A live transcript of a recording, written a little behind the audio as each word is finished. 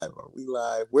We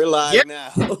live. We're live Yep,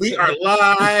 now. we are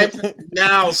live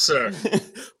now, sir.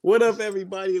 What up,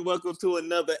 everybody? Welcome to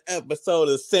another episode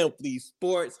of Simplee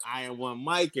Sportz. I am one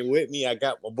Mike, and with me, I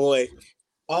got my boy.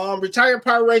 Retired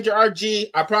Power Ranger RG.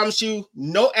 I promise you,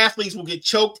 no athletes will get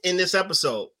choked in this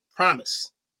episode. Promise.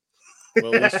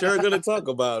 Well, we're sure going to talk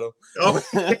about them. Oh,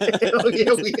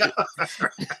 yeah, we are.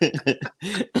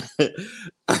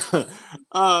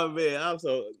 Oh, man, I'm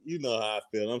so, you know how I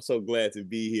feel. I'm so glad to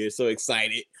be here. So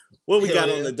excited. What we got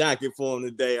on the docket for him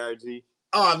today, RG?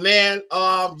 Oh, man.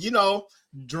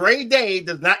 Dre Day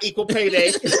does not equal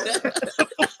payday.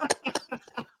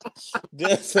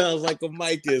 That sounds like a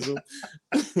Mikeism.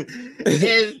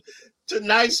 And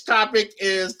tonight's topic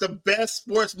is the best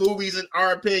sports movies in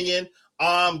our opinion.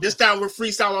 This time we're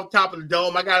freestyle off top of the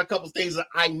dome. I got a couple things that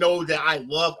I know that I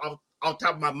love off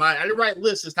top of my mind. I didn't write a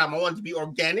list this time. I wanted to be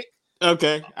organic.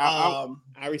 Okay. I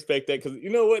respect that because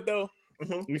you know what though?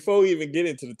 Mm-hmm. Before we even get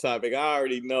into the topic, I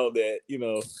already know that, you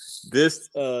know, this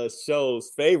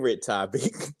show's favorite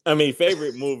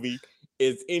movie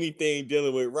is anything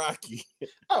dealing with Rocky.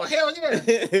 Oh, hell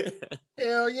yeah.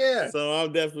 Hell yeah. So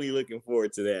I'm definitely looking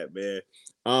forward to that,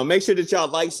 man. Make sure that y'all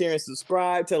like, share, and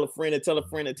subscribe. Tell a friend and tell a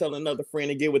friend and tell another friend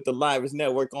to get with the livest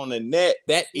network on the net.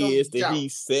 That is the He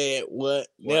Said What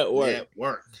Network.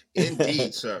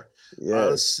 Indeed, sir. Yeah.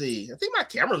 Let's see. I think my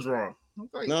camera's wrong.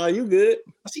 No, you good.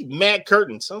 I see mad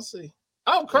curtains. Let's see.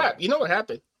 Oh, crap. You know what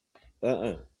happened?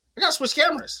 I got to switch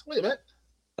cameras. Wait a minute.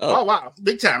 Oh, wow.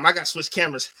 Big time. I got to switch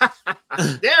cameras.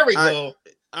 There we go. All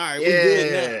right. We're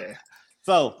good now.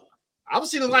 So I was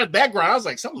seeing a lot of background. I was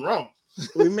like, something wrong.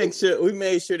 we made sure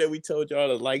that we told y'all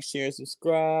to like, share, and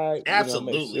subscribe.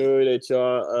 Absolutely. Make sure that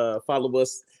y'all follow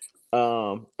us.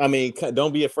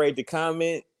 Don't be afraid to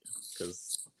comment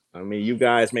because you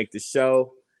guys make the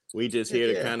show. We just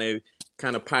here to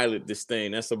kind of pilot this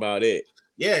thing. That's about it.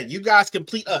 Yeah, you guys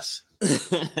complete us.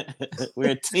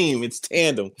 We're a team. It's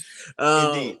tandem.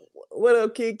 Indeed. What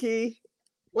up, Kiki?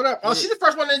 What up? Oh, she's the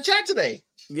first one in the chat today.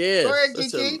 Yeah. Go ahead,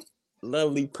 Kiki.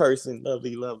 Lovely person.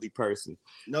 Lovely person.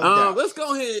 No doubt. Let's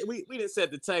go ahead. We didn't set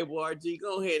the table, RG.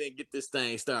 Go ahead and get this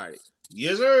thing started.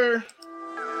 Yes, sir.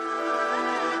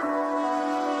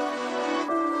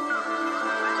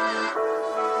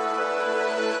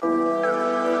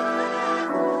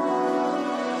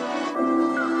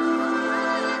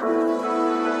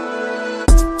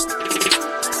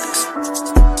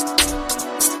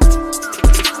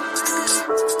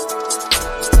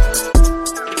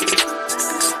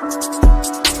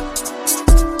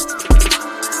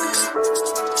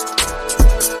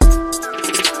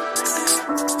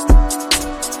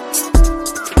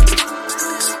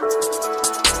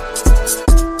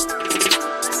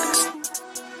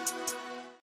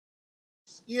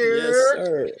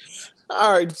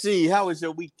 RG, how was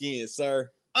your weekend, sir?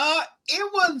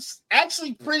 It was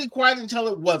actually pretty quiet until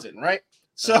it wasn't, right?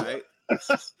 So right.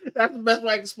 That's the best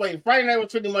way I can explain. Friday night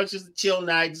was pretty much just a chill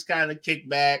night, just kind of kick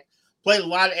back. Played a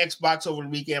lot of Xbox over the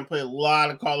weekend, played a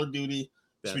lot of Call of Duty.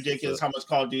 It's ridiculous how much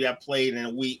Call of Duty I played in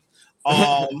a week.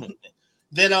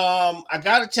 Then I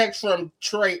got a text from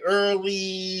Trey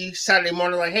early Saturday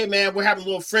morning, like, hey man, we're having a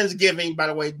little Friendsgiving, by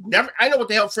the way. I know what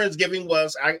the hell Friendsgiving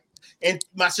was. And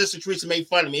my sister Teresa made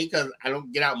fun of me because I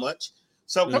don't get out much.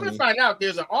 So come to find out,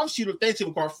 there's an offshoot of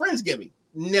Thanksgiving called Friendsgiving.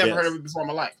 Never heard of it before in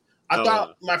my life. I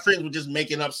thought my friends were just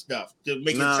making up stuff to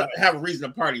make it have a reason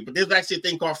to party. But there's actually a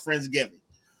thing called Friendsgiving.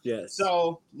 Yes.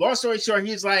 So long story short,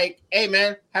 he's like, hey,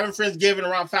 man, having Friendsgiving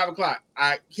around 5 o'clock.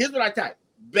 Here's what I typed.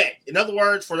 Bet. In other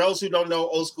words, for those who don't know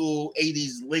old school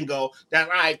 80s lingo, that's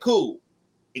all right, cool.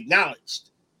 Acknowledged.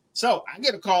 So I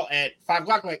get a call at 5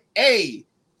 o'clock like, hey,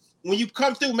 when you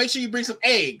come through, make sure you bring some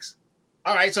eggs.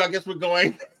 All right, so I guess we're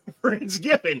going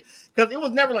Friendsgiving because it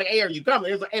was never like, hey, are you coming?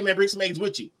 It was like, hey, man, bring some eggs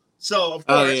with you. So of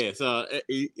course, so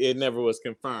it never was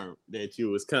confirmed that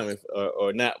you was coming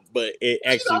or not, but it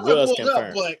actually was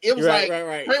confirmed. But it was right.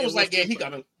 Trey was like, yeah, he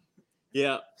coming.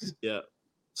 Yeah.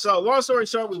 So long story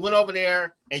short, we went over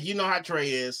there, and you know how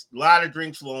Trey is. A lot of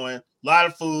drinks flowing, a lot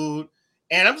of food,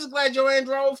 and I'm just glad Joanne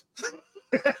drove.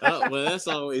 Oh, well, that's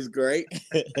always great.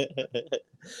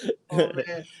 Oh,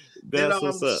 man. Then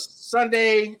what's up.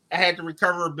 Sunday, I had to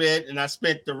recover a bit, and I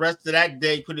spent the rest of that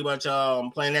day pretty much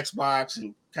playing Xbox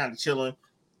and kind of chilling.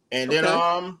 And then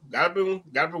gotta be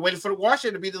waiting for the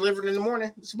washer to be delivered in the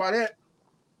morning. That's about it.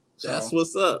 So, that's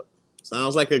what's up.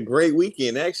 Sounds like a great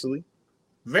weekend, actually.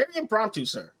 Very impromptu,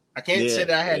 sir. I can't say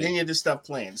that I had any of this stuff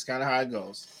planned. It's kind of how it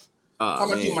goes. How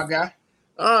about you, my guy?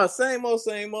 Same old,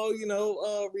 you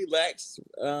know, relax.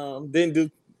 I didn't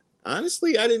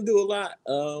do a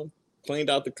lot.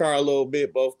 Cleaned out the car a little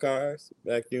bit, both cars,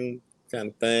 vacuum, kind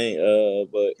of thing.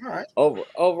 But all right.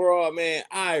 Overall, man,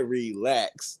 I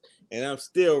relax, and I'm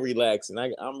still relaxing.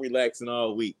 I'm relaxing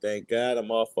all week. Thank God, I'm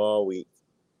off all week.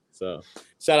 So,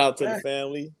 shout out to the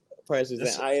family, Precious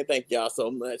and Aya. Thank y'all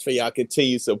so much for y'all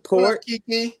continued support. What up,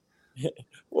 Kiki?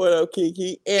 What up,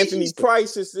 Kiki? Anthony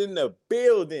Price is in the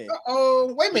building.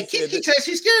 Oh, wait a minute. Kiki said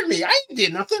she scared me. I ain't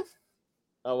did nothing.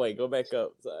 Oh, wait, go back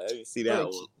up. So I didn't see that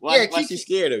one. Why she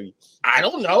scared of you? I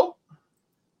don't know.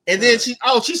 And then she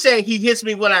said he hits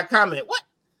me when I comment. What?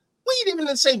 We ain't even in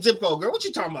the same zip code, girl. What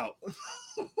you talking about?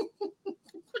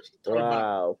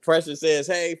 Wow. Precious says,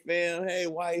 hey, fam. Hey,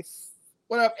 wife.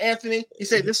 What up, Anthony? He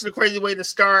said this is a crazy way to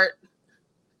start.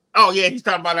 Oh, yeah, he's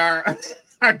talking about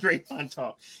our great fun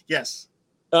talk. Yes.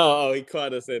 Oh, he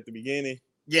caught us at the beginning.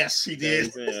 Yes, he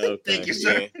did. Okay. Thank you,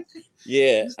 sir.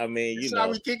 Yeah, I mean, you know how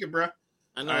we kick it, bro.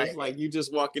 I know it's like you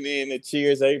just walking in and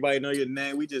cheers. Everybody know your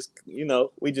name. We just,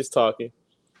 we just talking.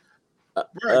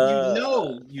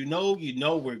 Bro, you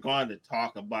know, we're going to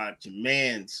talk about your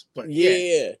mans. But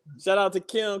yeah, shout out to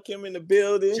Kim. Kim in the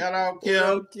building. Shout out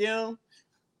Kim. Kim.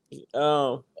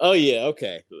 Oh yeah,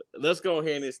 okay. Let's go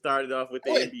ahead and start it off with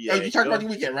the NBA. Oh, you talking about the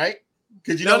weekend, right?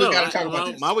 Because we got to talk about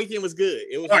this. My weekend was good.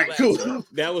 It was all right, cool.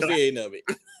 That was the end of it.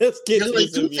 Let's get to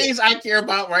like two things I care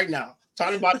about right now.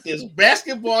 Talking about this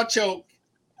basketball choke,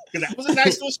 because that was a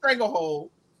nice little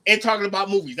stranglehold, and talking about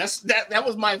movies. That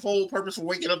was my whole purpose for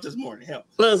waking up this morning. Hell.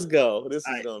 Let's go. This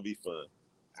is gonna be fun.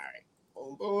 All right.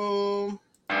 Boom, boom.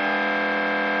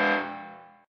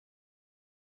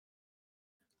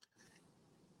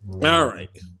 All right.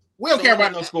 We don't care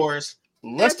about no scores.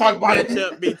 Let's talk about it.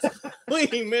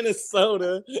 Between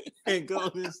Minnesota and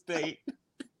Golden State,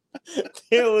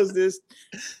 there was this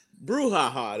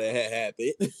brouhaha that had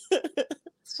happened.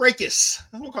 Fracas.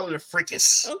 I'm gonna call it a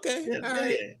fracas. Okay. Yeah, all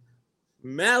right. Yeah.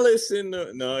 Malice in the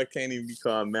it can't even be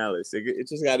called malice. It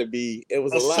just got to be. It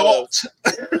was assault.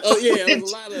 It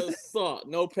was a lot of salt,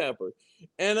 no pepper.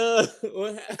 And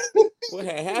what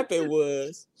had happened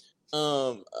was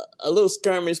a little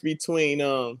skirmish between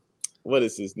what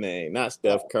is his name? Not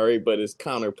Steph Curry, but his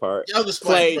counterpart,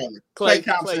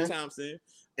 Klay Thompson.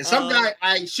 And some guy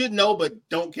I should know but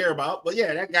don't care about. But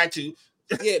yeah, that guy too.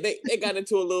 Yeah, they got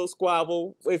into a little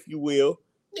squabble, if you will.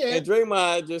 Yeah. And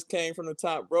Draymond just came from the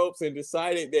top ropes and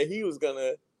decided that he was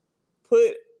gonna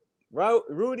put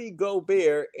Rudy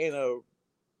Gobert in a,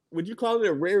 would you call it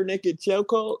a rear naked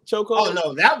chokehold? Oh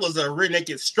no, that was a rear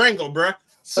naked strangle, bro.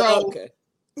 So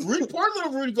poor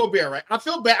little Rudy Gobert, right? I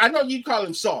feel bad. I know you call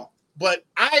him soft, but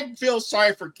I feel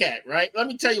sorry for Cat, right? Let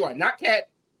me tell you why. Not Cat,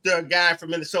 the guy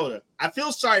from Minnesota. I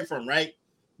feel sorry for him, right?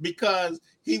 Because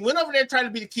he went over there trying to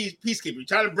be the peacekeeper. He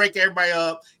tried to break everybody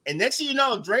up. And next thing you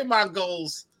know, Draymond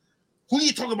goes, who are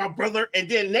you talking about, brother? And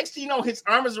then next thing you know, his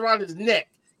arm is around his neck.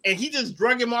 And he just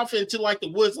drug him off into like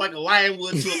the woods, like a lion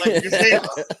would to like a gazelle.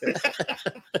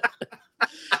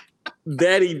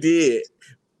 That he did.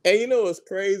 And you know what's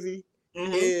crazy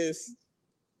is...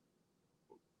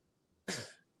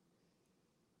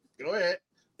 Go ahead.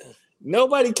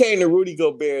 Nobody came to Rudy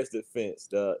Gobert's defense,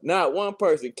 dog. Not one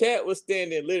person. Cat was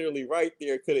standing literally right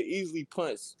there. Could have easily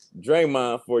punched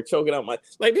Draymond for choking out like.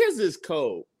 There's this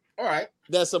code, all right,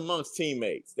 that's amongst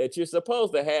teammates that you're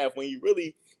supposed to have when you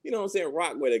really,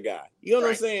 rock with a guy. You know what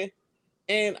I'm saying?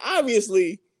 And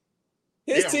obviously,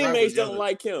 his teammates don't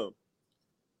like him.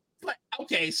 But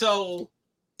okay, so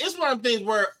it's one of the things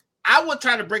where I would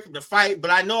try to break up the fight, but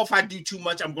I know if I do too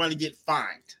much, I'm going to get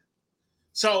fined.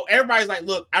 So everybody's like,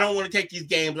 look, I don't want to take these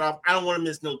games off. I don't want to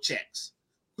miss no checks.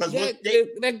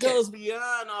 That goes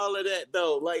beyond all of that,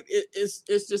 though. Like, it's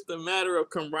just a matter of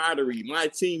camaraderie. My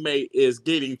teammate is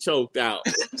getting choked out.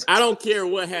 I don't care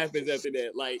what happens after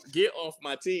that. Like, get off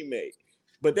my teammate.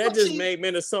 But that made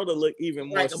Minnesota look even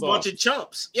more soft. A bunch of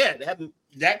chumps. Yeah,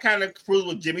 that kind of proves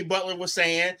what Jimmy Butler was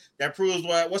saying. That proves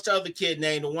what's the other kid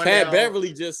name? The one Pat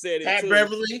Beverly just said it. Pat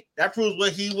Beverly. That proves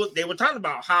what they were talking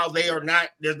about. How they are not.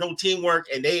 There's no teamwork,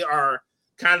 and they are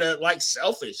kind of like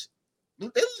selfish. They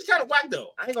looked kind of whack though.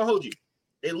 I ain't gonna hold you.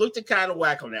 They looked kind of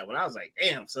whack on that one. I was like,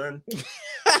 damn, son.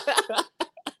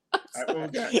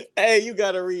 Hey, you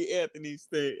gotta read Anthony's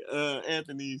thing.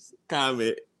 Anthony's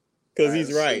comment because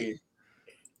he's right.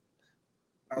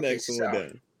 Next one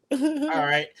done. All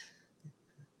right.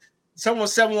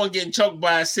 Someone getting choked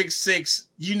by a 6'6".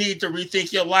 You need to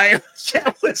rethink your life.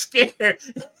 Cat was scared.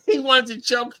 He wanted to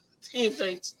choke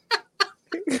teammates.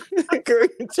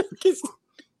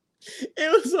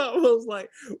 It was almost like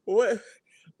what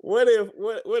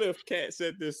if Cat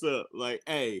set this up? Like,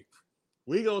 hey,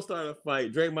 we gonna start a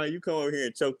fight. Draymond, you come over here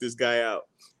and choke this guy out.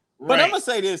 Right. But I'm gonna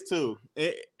say this too.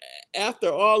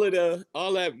 After all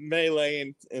that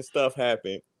melee and stuff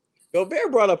happened,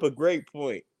 Gobert brought up a great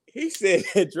point. he said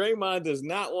that Draymond does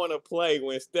not want to play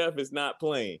when Steph is not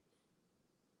playing.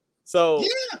 So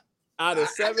out of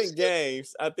 7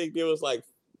 games, I think there was like,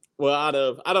 out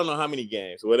of I don't know how many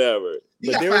games, whatever.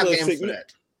 You but got there 5 was games for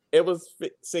that. It was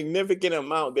significant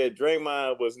amount that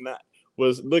Draymond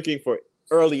was looking for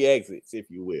early exits,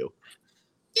 if you will.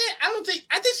 Yeah, I think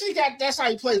that's how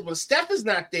he plays. When Steph is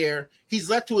not there, he's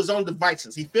left to his own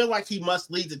devices. He feels like he must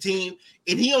lead the team,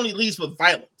 and he only leads with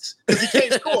violence because he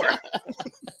can't score.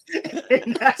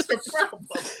 And that's the problem.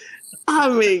 I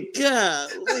mean,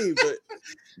 golly, but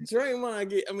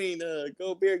Draymond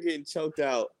Gobert getting choked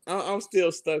out. I'm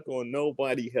still stuck on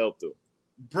nobody helped him.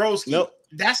 Broski, nope.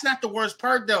 That's not the worst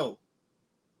part, though.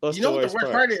 What's you know what the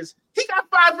worst part is? He got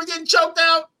fined for getting choked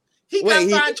out. He got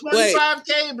fined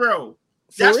 $25K, bro.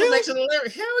 That's what makes it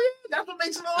hilarious. Hell yeah, that's what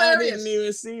makes it hilarious. I didn't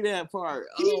even see that part.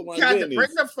 He got to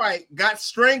break the fight, got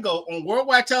strangled on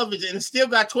worldwide television, and still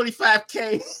got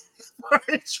 $25K for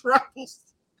his troubles.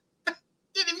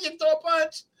 Didn't even get throw a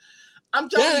punch. I'm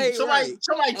telling you, somebody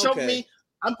choked me.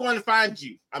 I'm going to find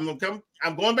you. I'm going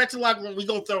back to the locker room. We're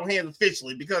gonna throw hands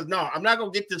officially because no, I'm not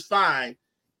gonna get this fine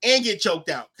and get choked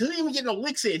out. Because he didn't even get no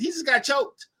licks in. He just got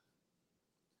choked.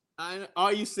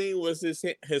 All you seen was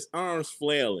his arms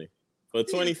flailing for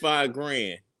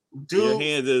 $25,000. Dude, your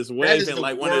hands is waving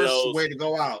like one of those way to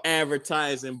go out.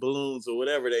 Advertising balloons or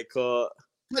whatever they call.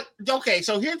 But okay,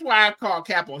 so here's why I call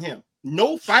cap on him.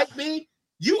 No fight me.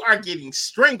 You are getting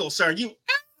strangled, sir. You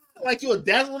like you're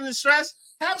dazzling in stress.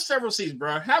 Have several seats,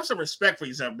 bro. Have some respect for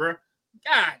yourself, bro.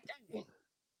 God dang.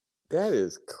 That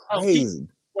is crazy.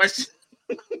 Question.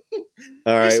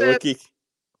 All right,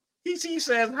 he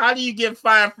says, "How do you get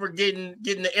fined for getting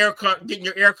your hair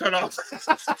cut off?"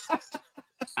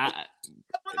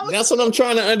 That's what I'm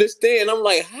trying to understand. I'm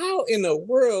like, how in the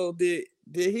world did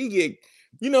he get?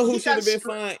 You know who should have been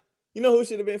fined? You know who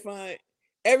should have been fined?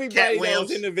 Everybody that was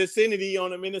in the vicinity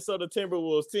on the Minnesota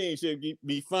Timberwolves team should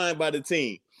be fined by the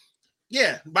team.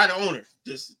 Yeah, by the owner.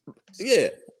 That's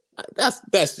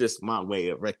just my way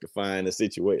of rectifying the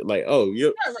situation. Like,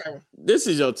 this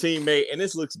is your teammate, and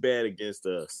this looks bad against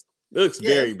us. It looks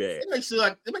very bad. It makes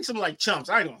them like chumps.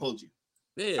 I ain't gonna hold you.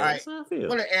 Yeah, all right.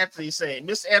 What did Anthony say?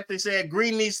 Mr. Anthony said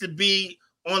Green needs to be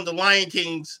on the Lion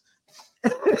Kings.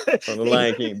 On the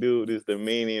Lion King, dude, is the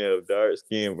meaning of dark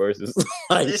skin versus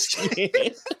light skin.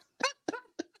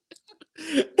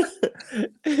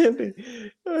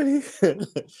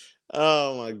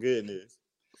 Oh my goodness.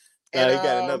 He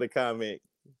got another comment.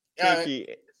 Kiki,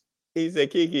 he said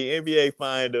Kiki, NBA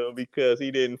fined him because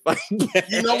he didn't fight back.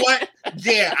 You know what?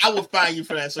 Yeah, I would fine you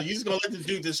for that. So you just gonna let this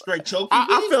dude just straight choke you?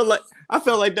 I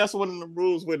feel like that's one of the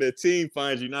rules where the team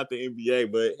finds you, not the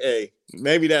NBA. But hey,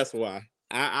 maybe that's why.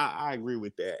 I agree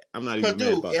with that. I'm not even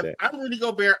mad about that. If I'm Rudy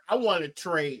Gobert, I want to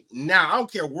trade now. I don't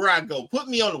care where I go. Put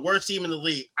me on the worst team in the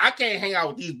league. I can't hang out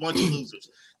with these bunch of losers.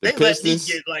 They let me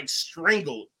get like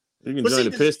strangled. You can join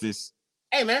the Pistons.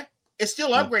 Hey man, it's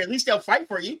still upgrade. At least they'll fight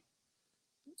for you.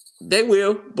 They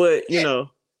will, but you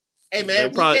know. Hey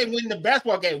man, we can't win the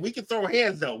basketball game. We can throw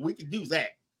hands though. We can do that.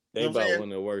 They're about one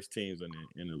of the worst teams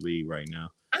in the league right now.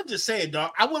 I'm just saying,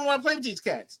 dog. I wouldn't want to play with these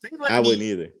cats. I wouldn't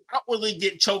either. Outwardly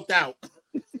get choked out.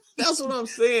 That's what I'm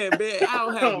saying, man. I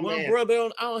don't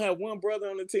have one brother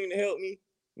on the team to help me.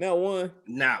 Not one.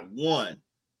 Not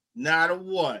a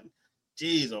one.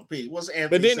 Jeez, oh Pete. What's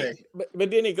Anthony saying? But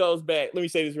then it goes back. Let me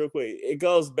say this real quick. It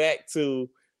goes back to,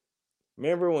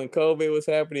 remember when COVID was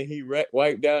happening, he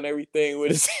wiped down everything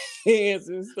with his hands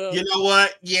and stuff. You know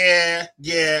what? Yeah.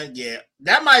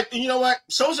 That might, you know what?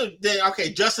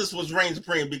 Justice was reign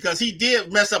supreme because he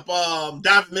did mess up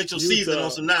Donovan Mitchell's season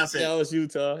on some nonsense. That was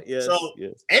Utah. Yes. So,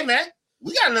 hey man,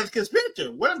 we got another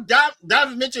conspirator. What if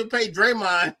Donovan Mitchell paid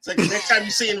Draymond like the next time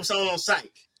you see him on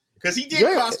site? Because he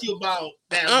did cost you about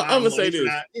that. I'm gonna say this.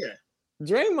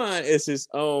 Draymond is his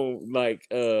own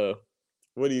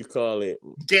what do you call it?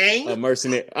 Gang? A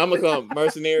mercenary. I'm gonna call him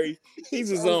mercenary. He's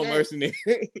his own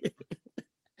mercenary.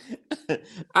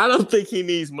 I don't think he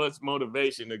needs much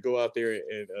motivation to go out there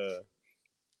and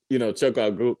choke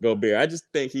out Gobert. I just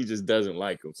think he just doesn't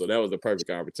like him. So that was a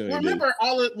perfect opportunity. Remember,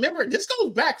 this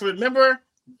goes back. Remember,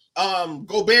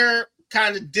 Gobert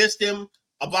kind of dissed him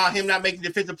about him not making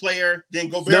defensive player. Then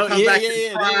Gobert comes back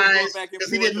and cries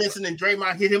because he didn't mention, and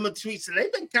Draymond hit him a tweet. So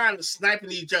they've been kind of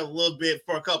sniping each other a little bit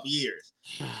for a couple years.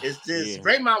 It's just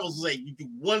Draymond was like, "You do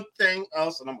one thing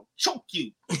else, and I'm gonna choke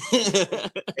you."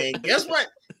 And guess what?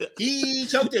 He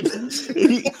choked him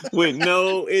with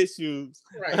no issues.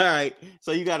 Right. All right,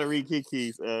 so you got to read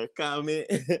Kiki's comment.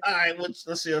 All right,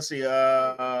 let's see. She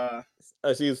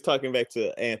was talking back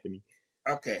to Anthony.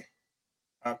 Okay.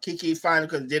 Kiki finally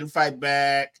because didn't fight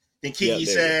back. Then Kiki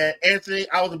said, Anthony,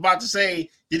 I was about to say,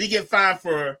 did he get fined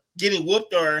for getting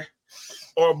whooped or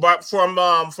by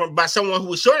someone who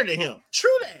was shorter than him? True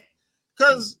that.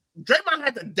 Because Draymond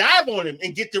had to dive on him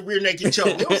and get the rear naked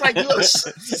choke. It was like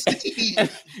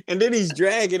and then he's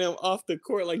dragging him off the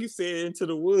court, like you said, into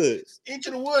the woods.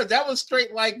 That was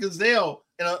straight like gazelle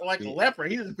and a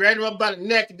leopard. He just grabbed him up by the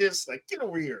neck and just like, get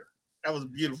over here. That was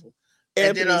beautiful.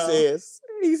 Anthony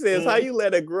says, how you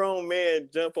let a grown man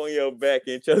jump on your back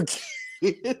and choke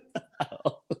you?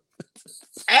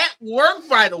 At work,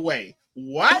 by the way.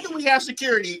 Why do we have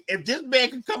security if this man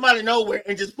can come out of nowhere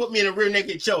and just put me in a rear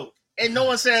naked choke? And no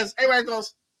one says, everybody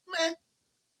goes, man.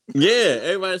 Yeah,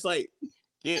 everybody's like,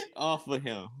 get off of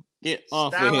him. Get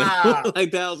off of him.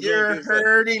 Like that was You're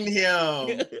hurting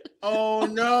him. Oh,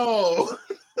 no.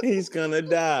 He's going to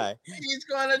die.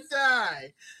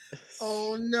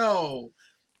 Oh, no.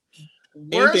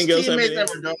 Worst teammates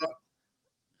ever, dog.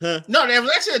 Huh? No, there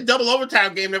was actually a double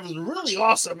overtime game that was really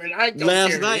awesome, and I don't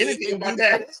care anything about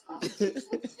that.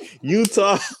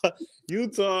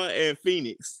 Utah and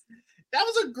Phoenix. That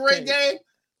was a great game.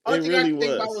 All you got to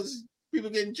think about was people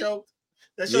getting choked.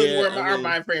 That shows you where our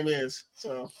mind frame is.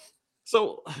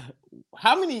 So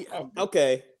how many?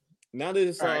 Okay, now that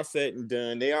it's all said and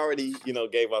done, they already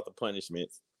gave out the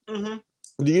punishments. Mm-hmm.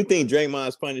 Do you think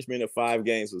Draymond's punishment of 5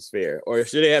 games was fair, or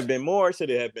should it have been more? Or should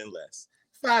it have been less?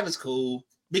 5 is cool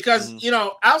because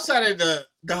outside of the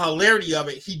hilarity of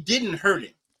it, he didn't hurt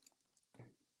him.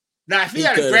 Now, if he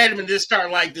had grabbed him and just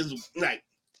start like this, like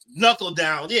knuckle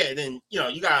down, then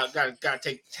you gotta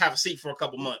have a seat for a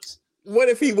couple months. What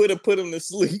if he would have put him to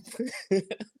sleep?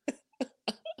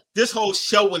 This whole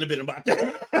show would have been about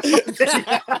that.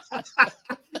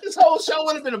 This whole show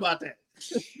would have been about that.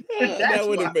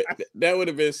 That would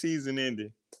have been season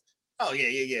ending. Oh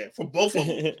yeah. For both of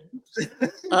them.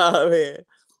 Oh man,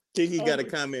 Kiki got a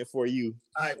comment for you.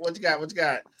 All right, what you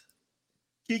got?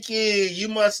 Kiki, you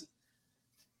must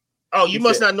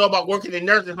not know about working in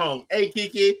nursing home. Hey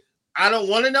Kiki, I don't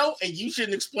want to know, and you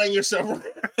shouldn't explain yourself.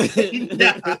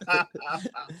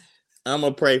 I'm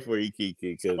gonna pray for you,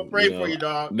 Kiki. I'm gonna pray for you,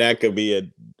 dog. That could be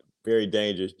a very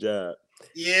dangerous job.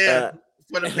 Yeah,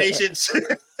 for the patients.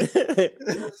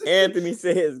 Anthony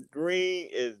says green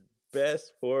is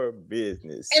best for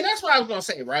business, and that's what I was gonna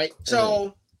say, right?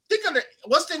 So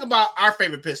let's think about our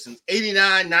favorite Pistons,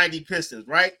 89, 90 Pistons,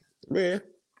 right? Yeah.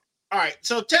 All right,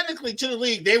 so technically to the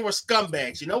league, they were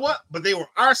scumbags. You know what? But they were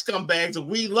our scumbags, and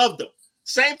we loved them.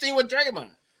 Same thing with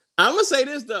Draymond. I'm gonna say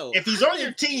this though: if he's on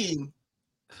your team,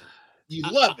 you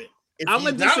love it. If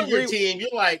he's not on your team, you're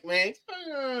like, man.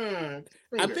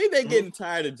 I think they're getting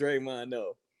tired of Draymond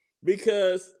though,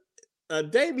 because a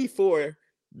day before,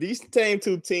 these same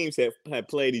 2 teams had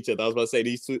played each other. I was about to say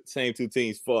these same 2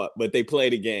 teams fought, but they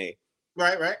played a game.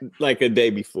 Right. Like a day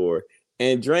before,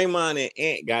 and Draymond and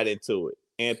Ant got into it.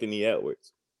 Anthony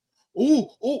Edwards. Ooh.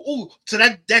 So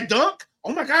that dunk?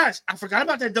 Oh my gosh, I forgot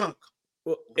about that dunk.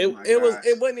 Well,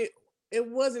 it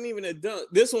wasn't even a dunk.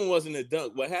 This one wasn't a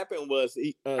dunk. What happened was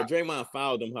Draymond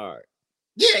fouled him hard.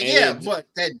 Yeah, but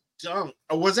that dunk,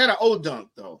 or was that an old dunk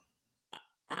though?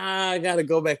 I gotta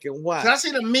go back and watch. I see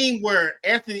the meme where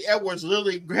Anthony Edwards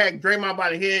literally grabbed Draymond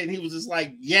by the head and he was just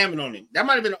like yamming on him. That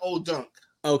might have been an old dunk.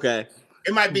 Okay.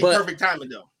 It might be perfect timing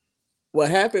though.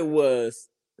 What happened was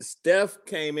Steph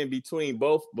came in between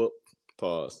both.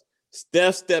 Pause.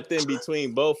 Steph stepped in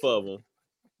between both of them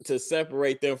to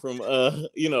separate them from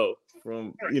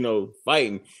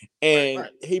fighting, and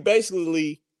he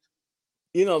basically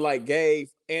gave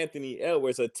Anthony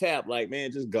Edwards a tap, like,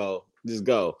 man, just go.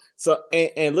 So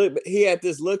and look, he had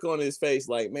this look on his face,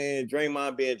 like, man,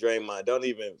 Draymond being Draymond, don't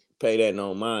even pay that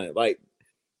no mind. Like,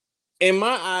 in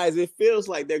my eyes, it feels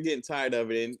like they're getting tired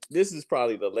of it, and this is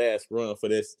probably the last run for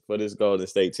this Golden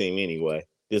State team anyway.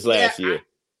 This last year.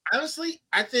 Honestly,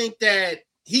 I think that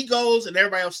he goes and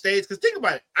everybody else stays. Because think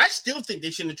about it, I still think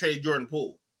they shouldn't have traded Jordan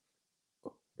Poole.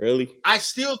 Really? I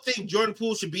still think Jordan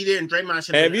Poole should be there and Draymond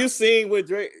should. Have you seen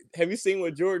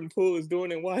what Jordan Poole is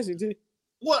doing in Washington?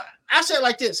 Well, I say it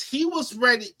like this: he was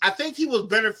ready. I think he was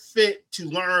better fit to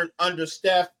learn under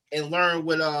Steph and learn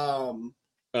with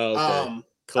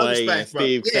Clay and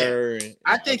Steve Kerr.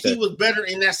 I think he was better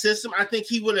in that system. I think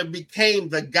he would have became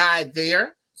the guy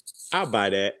there. I'll buy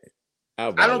that.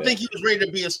 I don't think he was ready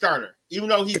to be a starter, even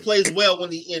though he plays well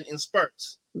when he in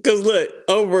spurts. Because look,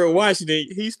 over in Washington,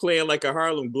 he's playing like a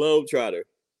Harlem Globetrotter.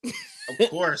 Of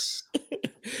course.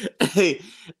 Hey,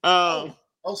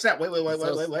 Snap!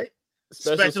 Wait.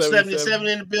 Special 77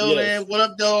 in the building. Yes. What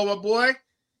up, though, my boy?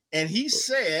 And he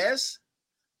says,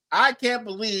 I can't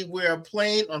believe we're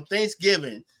playing on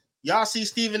Thanksgiving. Y'all see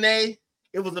Stephen A?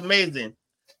 It was amazing.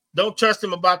 Don't trust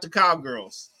him about the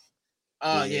cowgirls.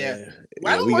 Oh yeah.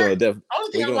 Well, we gonna definitely.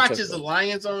 Only thing I watch is the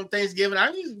Lions on Thanksgiving.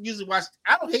 I usually watch.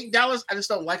 I don't hate Dallas. I just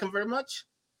don't like them very much.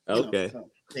 Okay. So,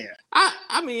 yeah.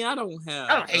 I mean, I don't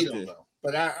hate them though,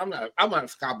 but I'm not a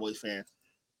Cowboys fan.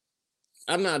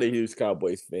 I'm not a huge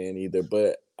Cowboys fan either,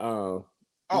 but oh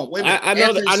wait a minute. I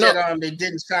know said they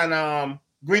didn't sign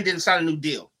Green didn't sign a new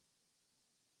deal.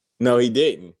 No, he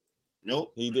didn't.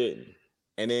 Nope, he didn't.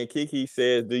 And then Kiki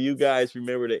says, "Do you guys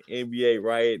remember the NBA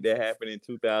riot that happened in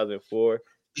 2004?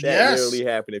 That literally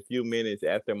happened a few minutes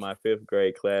after my 5th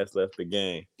grade class left the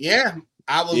game." Yeah,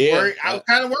 I was worried. I was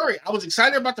kind of worried. I was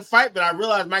excited about the fight, but I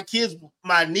realized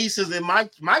my nieces and my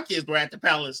kids were at the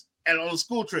Palace and on a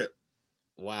school trip.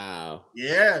 Wow.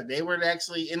 Yeah, they were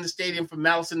actually in the stadium for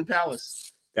Malice in the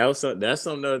Palace. That's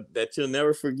something that you'll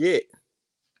never forget.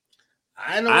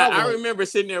 I know. I remember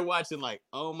sitting there watching, like,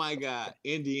 oh my God,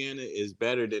 Indiana is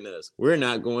better than us. We're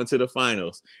not going to the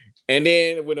finals. And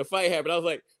then when the fight happened, I was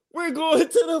like, we're going to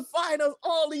the finals.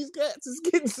 All these guys is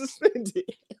getting suspended.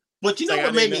 But you know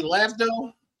what made me laugh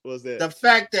though? What was that? The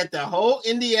fact that the whole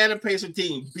Indiana Pacer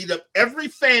team beat up every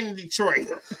fan in Detroit.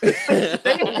 they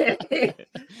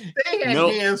had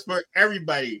hands for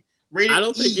everybody. I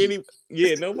don't think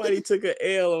nobody took an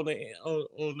L on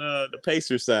the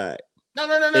Pacer side.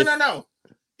 No.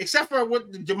 Except for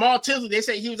with Jamal Tinsley, they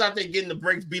say he was out there getting the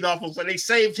brakes beat off him, so they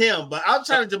saved him. But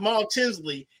outside of Jamal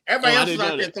Tinsley, everybody else was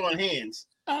out there throwing hands.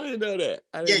 I didn't know that.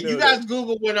 You guys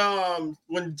Google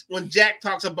when Jack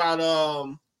talks about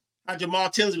how Jamal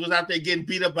Tinsley was out there getting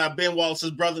beat up by Ben Wallace's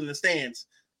brother in the stands,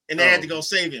 and they had to go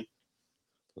save him.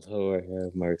 Lord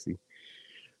have mercy.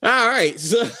 All right,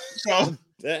 so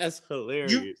that's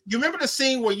hilarious. You remember the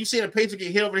scene where you see a Pacer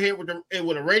get hit over the head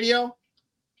with a radio?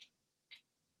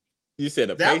 You said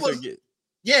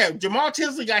Jamal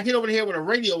Tinsley got hit over the head with a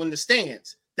radio in the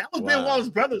stands. That was Ben Wallace's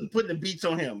brother putting the beats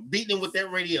on him, beating him with that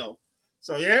radio.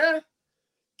 So yeah.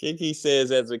 Kiki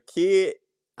says, as a kid,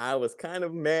 I was kind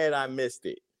of mad I missed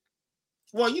it.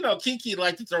 Well, Kiki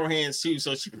liked to throw hands too,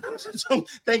 so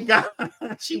thank God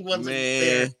she wasn't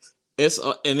there. That's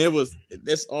all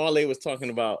they was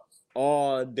talking about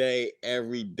all day,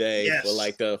 every day for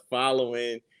like the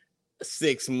following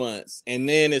 6 months, and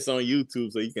then it's on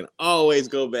YouTube, so you can always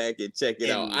go back and check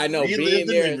it out. I know being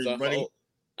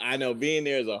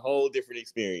there is a whole different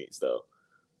experience, though.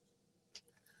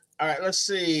 All right, let's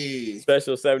see.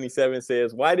 Special 77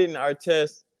 says, "Why didn't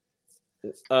Artest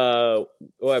or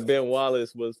Ben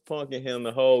Wallace was punking him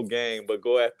the whole game, but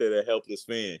go after the helpless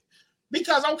fan?"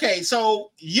 Because I'm telling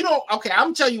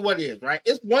you what it is, right?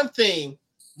 It's one thing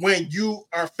when you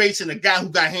are facing a guy who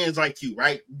got hands like you,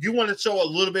 right? You want to show a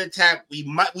little bit of tap. We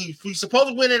supposed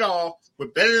to win it all. We're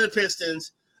better than the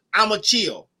Pistons. I'm a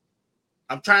chill.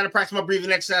 I'm trying to practice my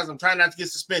breathing exercise. I'm trying not to get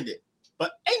suspended.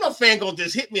 But ain't no fan gonna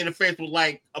just hit me in the face with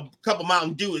like a couple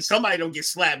Mountain Dew and somebody don't get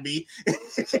slapped me.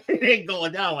 It ain't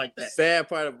going down like that. Sad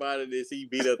part about it is he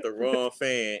beat up the wrong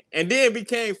fan and then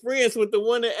became friends with the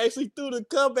one that actually threw the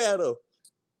cup at him.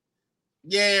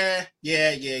 Yeah.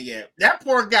 That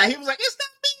poor guy, he was like, it's not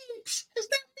me.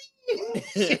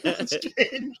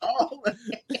 Oh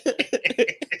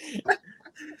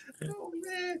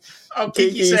man. Oh,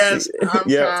 Kiki says, I'm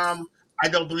calm. I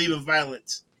don't believe in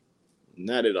violence.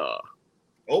 Not at all.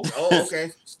 Oh,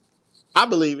 okay. I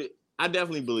believe it. I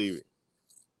definitely believe it.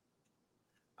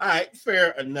 All right,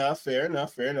 fair enough. So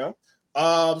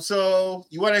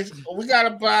we got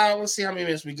about, let's see how many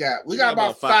minutes we got. We got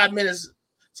about 5 minutes.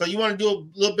 So you want to do a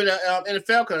little bit of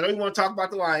NFL? Because I know you want to talk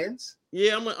about the Lions.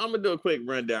 Yeah, I'm gonna do a quick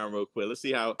rundown real quick. Let's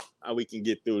see how we can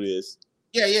get through this.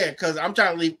 Yeah, because I'm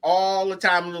trying to leave all the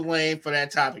time in the lane for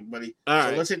that topic, buddy. All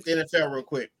right. Let's hit the NFL real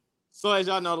quick. So as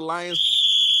y'all know, the Lions.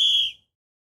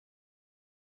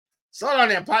 Slow down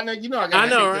there, partner. I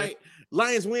know, right?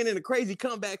 Lions win in a crazy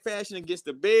comeback fashion against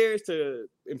the Bears to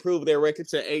improve their record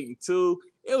to 8-2.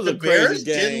 It was a crazy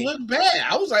game. Didn't look bad.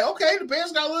 I was like, okay, the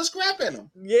Bears got a little scrap in them.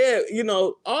 Yeah,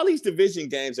 all these division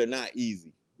games are not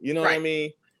easy. You know what I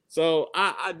mean? So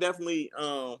I definitely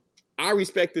I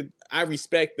respect the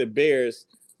Bears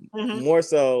more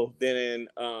so than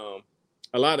a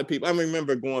lot of people. I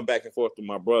remember going back and forth with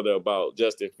my brother about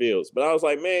Justin Fields, but I was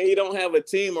like, man, he don't have a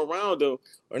team around him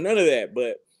or none of that.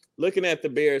 But looking at the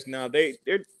Bears now, they're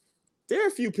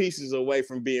a few pieces away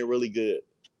from being really good,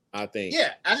 I think.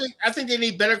 Yeah, I think they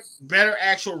need better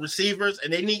actual receivers,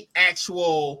 and they need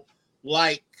actual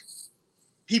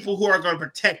people who are going to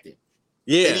protect it.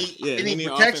 Yeah, they need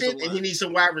protection, and he needs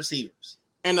some wide receivers.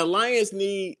 And the Lions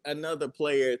need another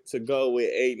player to go with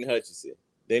Aiden Hutchinson.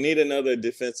 They need another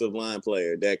defensive line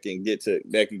player that can get some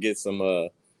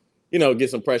get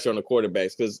some pressure on the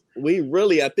quarterbacks, because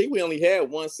I think we only had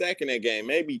 1 sack in that game,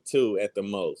 maybe 2 at the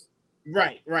most.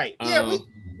 Right. Yeah,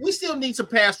 we still need some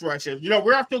pass rushes.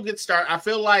 We're off to a good start. I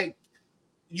feel like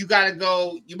you might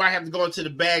have to go into the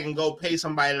bag and go pay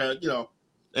somebody to,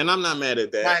 And I'm not mad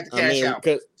at that. might have to cash out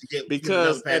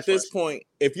because at this point,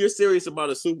 if you're serious about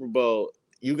a Super Bowl,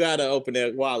 you got to open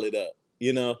that wallet up,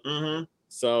 Mm-hmm.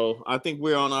 So I think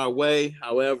we're on our way.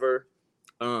 However,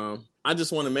 I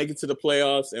just want to make it to the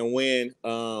playoffs and win.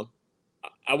 I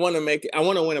want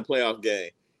to win a playoff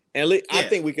game. And I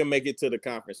think we can make it to the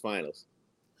conference finals.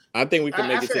 I think we can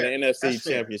make it to the NFC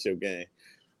Championship game.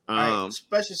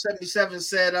 Special 77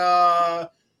 said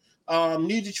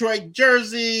new Detroit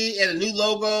jersey and a new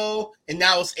logo, and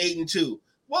now it's 8-2.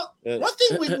 Well, one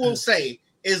thing we will say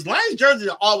is Lions jerseys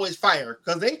are always fire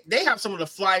because they have some of the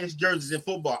flyest jerseys in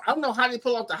football. I don't know how they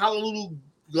pull off the Honolulu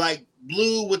like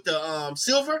blue with the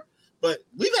silver, but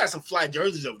we've had some fly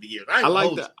jerseys over the years. I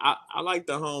like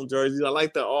the home jerseys. I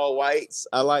like the all whites.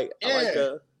 I like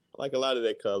a lot of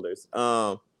their colors.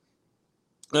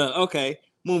 Okay,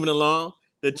 moving along.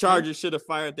 The Chargers should have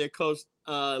fired their coach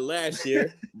last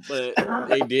year, but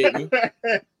they didn't.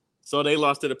 So they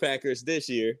lost to the Packers this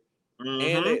year.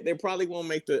 Mm-hmm. And they probably won't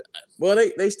make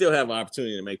they still have an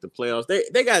opportunity to make the playoffs.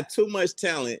 They got too much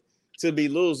talent to be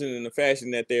losing in the fashion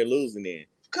that they're losing in.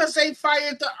 Because they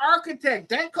fired the architect.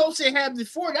 That coach they had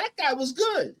before, that guy was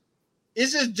good.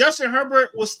 It's just Justin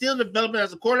Herbert was still developing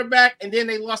as a quarterback, and then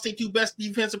they lost their two best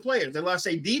defensive players. They lost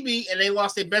their DB, and they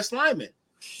lost their best lineman.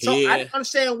 So I don't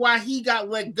understand why he got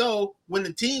let go when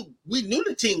we knew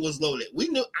the team was loaded.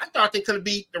 I thought they could have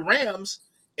beat the Rams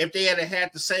if they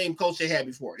had the same coach they had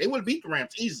before. They would have beat the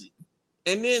Rams easy.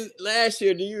 And then last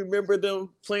year, do you remember them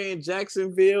playing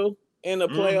Jacksonville in the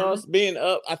playoffs, being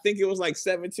up? I think it was like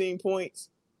 17 points.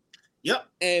 Yep.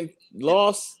 And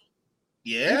lost.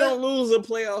 Yeah. You don't lose a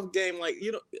playoff game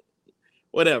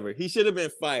whatever. He should have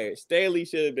been fired. Staley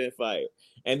should have been fired.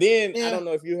 And then I don't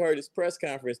know if you heard his press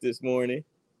conference this morning.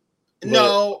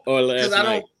 No, or last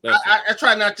night. I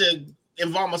try not to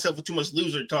involve myself with too much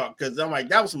loser talk because I'm like,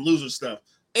 that was some loser stuff.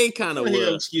 It kind of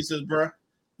was. Excuses, bro.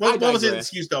 What was his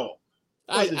excuse, though?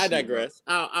 I digress.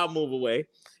 I'll move away.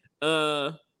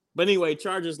 But anyway,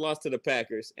 Chargers lost to the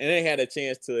Packers, and they had a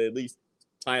chance to at least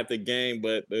tie up the game,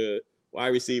 but the wide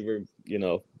receiver,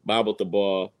 bobbled the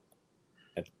ball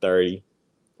at 30.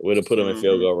 Would have put him in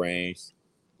field goal range.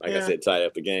 Like I said, tie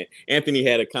up the game. Anthony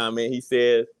had a comment. He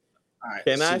said,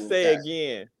 "Can I say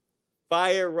again,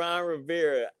 fire Ron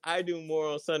Rivera. I do more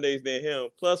on Sundays than him.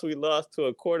 Plus, we lost to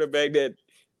a quarterback that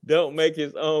don't make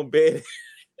his own bed."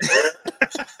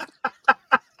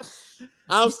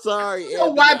 I'm sorry. You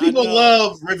know why people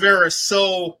love Rivera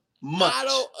so much? I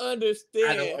don't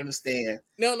understand.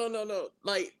 No.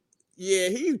 Like, yeah,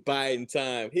 he's biding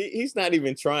time. He's not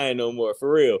even trying no more,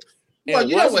 for real. Well,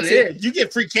 you know what it is. You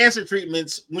get free cancer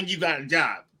treatments when you got a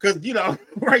job. Because,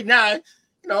 right now,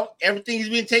 everything's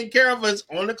being taken care of is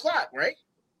on the clock, right?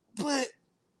 But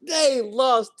they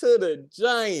lost to the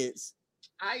Giants.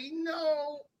 I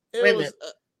know. Wait a minute.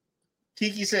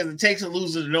 Kiki says it takes a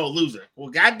loser to know a loser. Well,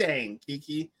 goddamn,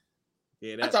 Kiki.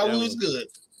 Yeah, I thought we was good.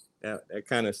 That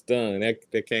kind of stung.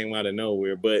 That came out of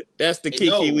nowhere. But that's the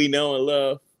Kiki we know and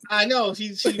love. I know.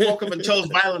 She woke up and chose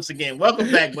violence again.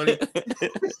 Welcome back, buddy.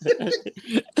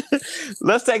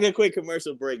 Let's take a quick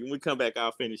commercial break. And when we come back,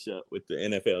 I'll finish up with the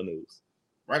NFL news.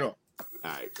 Right on. All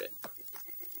right. Bet.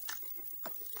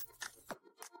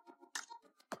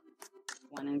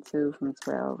 1 and 2 from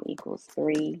 12 equals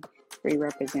 3. 3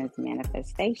 represents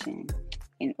manifestation.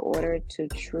 In order to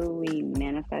truly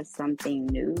manifest something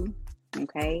new,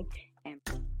 okay?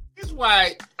 This is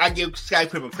why I give Scottie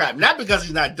Pippen crap. Not because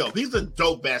he's not dope. He's a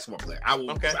dope basketball player. I'll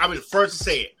be the first to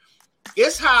say it.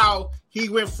 It's how he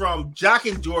went from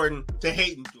jocking Jordan to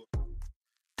hating Jordan.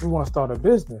 You want to start a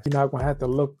business. You're not going to have to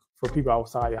look for people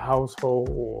outside your household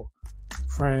or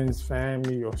friends,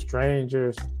 family, or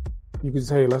strangers. You can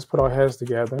say, let's put our heads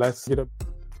together. Let's get up.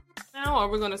 Now, or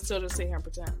we're going to still just sit here and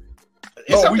pretend?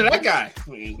 It's up to that guy.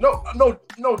 No.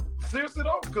 Seriously,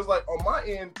 though, because, on my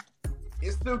end,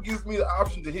 it still gives me the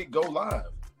option to hit go live.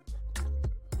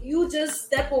 You just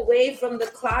step away from the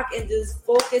clock and just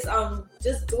focus on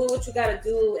just doing what you got to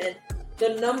do, and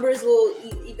the numbers will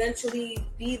eventually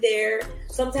be there.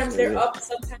 Sometimes they're up,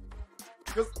 sometimes.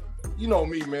 Because you know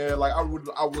me, man.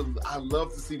 I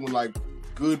love to see when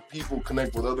good people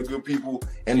connect with other good people,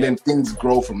 and then things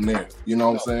grow from there. You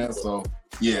know what I'm saying? So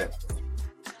yeah.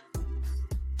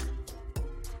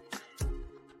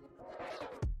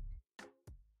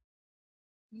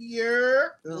 We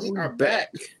are back.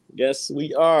 Yes,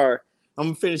 we are. I'm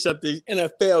gonna finish up the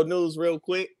NFL news real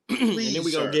quick, please, and then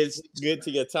we're gonna get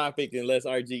to your topic unless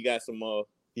RG got some more,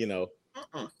 No,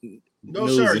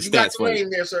 sir. You got the name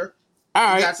there, sir.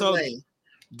 All right, so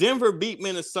Denver beat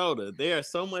Minnesota. They are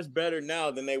so much better now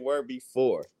than they were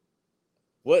before.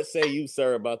 What say you,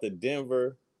 sir, about the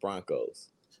Denver Broncos?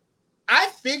 I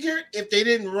figured if they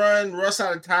didn't run Russ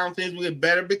out of town, things would get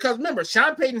better. Because remember,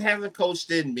 Sean Payton hasn't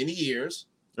coached in many years.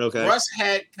 Okay. Russ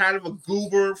had kind of a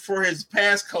goober for his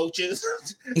past coaches.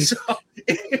 So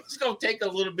it was going to take a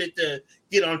little bit to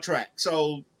get on track.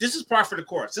 So this is par for the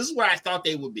course. This is what I thought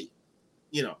they would be.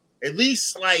 At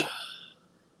least like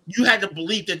you had to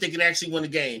believe that they could actually win the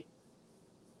game.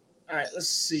 All right, let's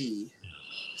see.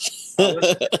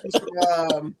 Let's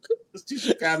do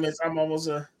some comments. I'm almost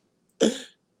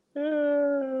P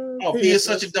is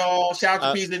such a doll. Shout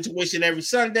out to P's Intuition every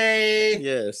Sunday.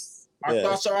 Yes. Our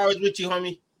thoughts are always with you,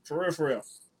 homie. For real.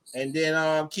 And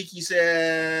then Kiki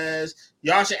says,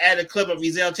 y'all should add a clip of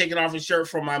Ezell taking off his shirt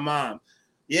for my mom.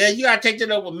 Yeah, you gotta take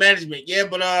that up with management. Yeah,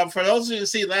 but for those who didn't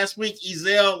see last week,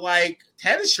 Ezell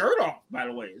had his shirt off, by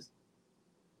the way,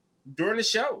 during the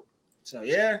show. So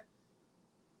yeah.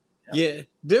 Yeah,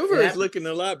 Denver is looking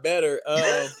a lot better.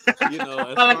 As far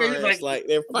as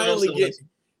they're finally getting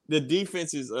the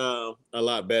defense is a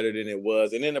lot better than it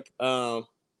was, and then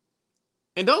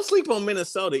and don't sleep on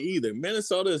Minnesota either.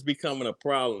 Minnesota is becoming a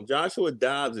problem. Joshua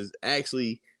Dobbs is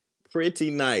actually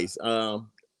pretty nice.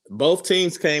 Both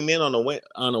teams came in on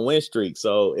a win streak,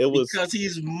 so it was because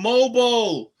he's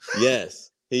mobile.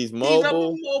 Yes, he's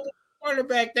mobile. He's a mobile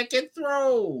quarterback that can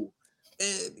throw.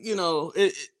 And,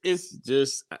 it's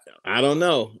just I don't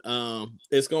know.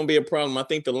 It's going to be a problem. I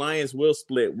think the Lions will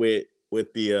split with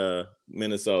the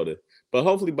Minnesota, but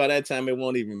hopefully by that time it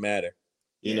won't even matter.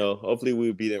 Hopefully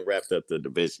we'll be then wrapped up the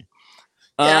division.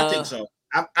 Yeah, I think so.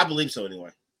 I believe so anyway.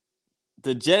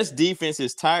 The Jets defense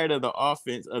is tired of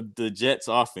the Jets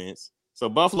offense. So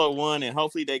Buffalo won, and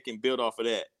hopefully they can build off of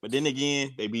that. But then again,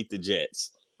 they beat the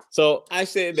Jets. So I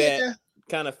said that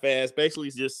kind of fast, basically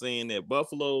just saying that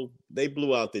Buffalo, they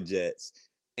blew out the Jets.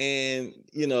 And,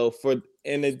 hey,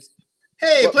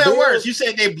 play on words. You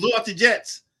said they blew out the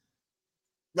Jets.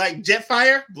 Like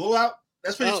Jetfire blew out.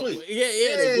 That's pretty sweet.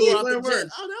 Yeah, they blew out the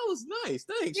Jets. Oh, that was nice.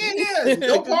 Thanks. Yeah.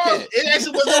 No pause. It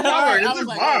actually wasn't hard. It was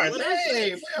bars.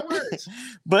 Hey, play on words.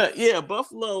 But yeah,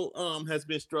 Buffalo has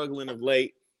been struggling of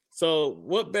late. So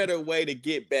what better way to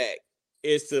get back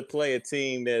is to play a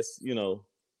team that's,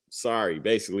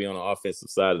 basically on the offensive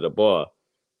side of the ball,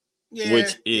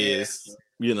 which is,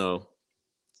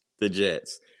 the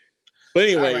Jets. But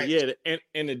anyway,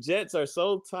 and the Jets are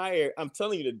so tired. I'm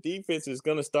telling you, the defense is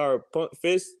going to start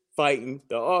fist fighting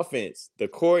the offense. The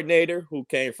coordinator who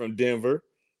came from Denver.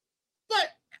 But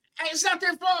it's not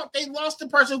their fault. They lost the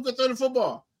person who could throw the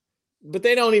football. But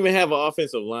they don't even have an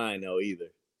offensive line, though, either.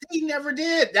 He never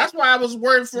did. That's why I was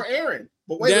worried for Aaron.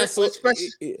 But wait, special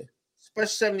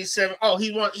 77. Oh,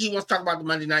 he wants to talk about the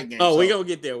Monday night game. Oh, we're going to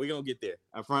get there.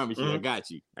 I promise you. Mm-hmm.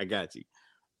 I got you.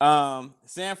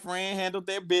 San Fran handled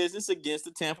their business against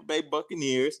the Tampa Bay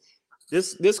Buccaneers.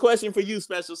 This question for you,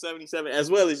 Special 77, as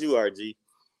well as you, RG.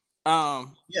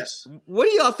 Yes. What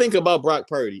do y'all think about Brock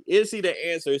Purdy? Is he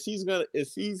the answer? Is he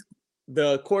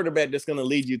the quarterback that's going to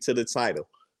lead you to the title?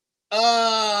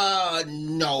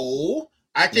 No.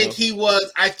 I think he was.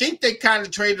 I think they kind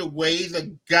of traded away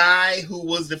the guy who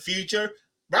was the future.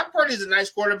 Brock Purdy is a nice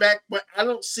quarterback, but I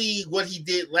don't see what he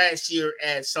did last year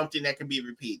as something that can be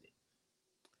repeated.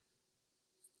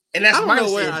 And that's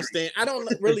where I stand. I don't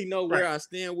really know where I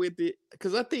stand with it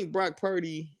because I think Brock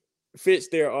Purdy fits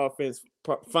their offense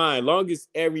fine, long as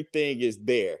everything is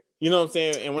there. You know what I'm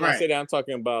saying? And when I say that, I'm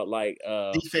talking about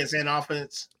defense and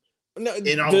offense. No,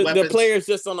 the players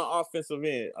just on the offensive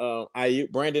end.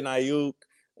 Brandon Ayuk,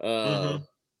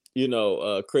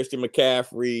 Christian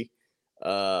McCaffrey.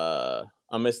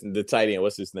 I'm missing the tight end.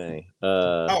 What's his name?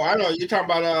 I know you're talking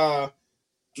about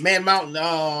Man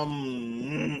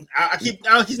Mountain.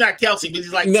 He's not Kelsey, but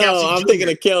he's like no. Kelsey I'm Jr. thinking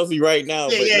of Kelsey right now.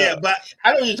 But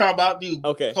I know what you're talking about. Dude,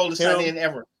 okay, coldest tight end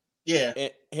ever. Yeah,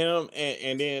 him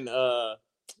and then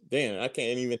damn, I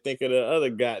can't even think of the other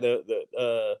guy.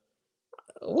 The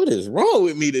what is wrong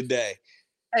with me today?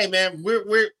 Hey man,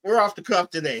 we're off the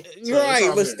cuff today. So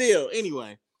right, but still,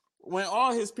 anyway, when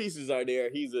all his pieces are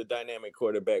there, he's a dynamic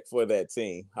quarterback for that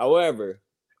team. However,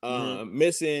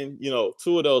 missing,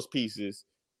 two of those pieces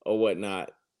or whatnot,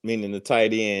 meaning the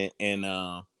tight end and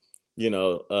one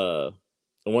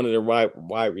of the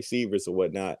wide receivers or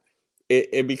whatnot,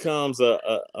 it becomes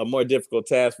a more difficult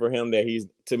task for him that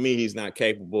he's not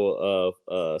capable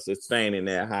of sustaining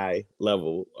that high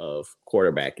level of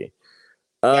quarterbacking.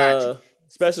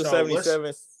 Special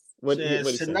 77.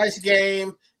 It's a nice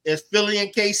game. It's Philly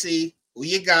and KC. Who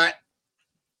you got?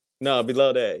 No,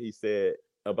 below that he said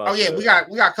about. Oh yeah, we got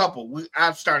a couple.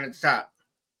 I've started at the top.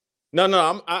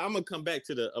 No, I'm gonna come back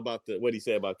to about what he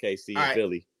said about KC and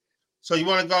Philly. So you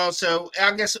want to go? So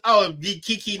I guess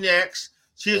Kiki next.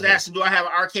 She was asking, "Do I have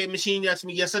an arcade machine?" Yes,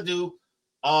 me. Yes, I do.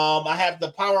 I have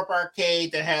the Power Up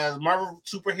arcade that has Marvel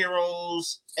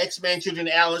superheroes, X-Men, Children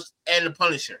of Alice, and the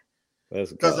Punisher.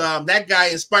 Because that guy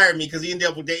inspired me because he ended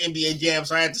up with the NBA Jam,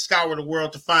 so I had to scour the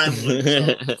world to find one.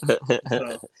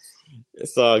 So.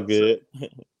 It's all good.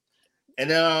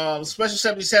 And Special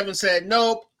 77 said,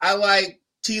 "Nope, I like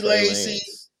T. Lacey."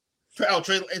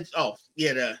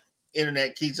 The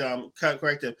internet keeps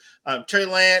correcting. Trey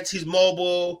Lance, he's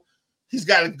mobile. He's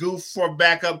got a goof for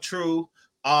backup. True.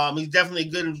 He's definitely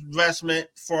a good investment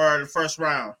for the first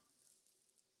round.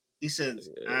 He says,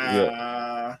 "Is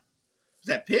that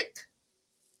pick?"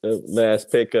 The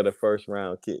last pick of the first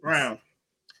round, Kittens.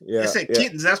 Yeah. It said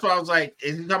Kittens. That's what I was like.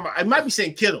 It might be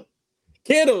saying Kittle.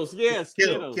 Kittles, yes.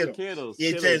 Kittles. Yeah, Kittles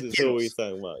is who we're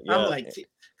talking about. Yeah. I'm like,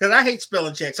 because I hate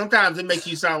spelling checks. Sometimes it makes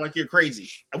you sound like you're crazy.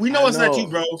 We know it's not you,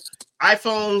 bro.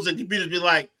 iPhones and computers be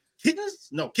like, kittens?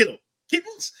 No, Kittle.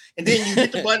 Kittens? And then you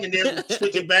hit the button and then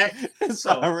switch it back. It's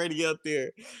already up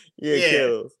there. Yeah.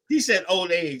 Kittles. He said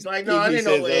old age. Like, no, I didn't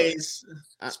know old age.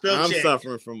 I'm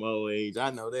suffering from old age.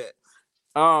 I know that.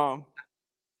 And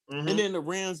then the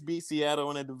Rams beat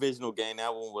Seattle in a divisional game.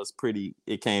 That one was pretty.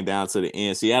 It came down to the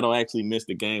end. Seattle actually missed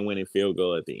the game-winning field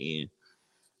goal at the end.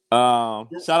 Shout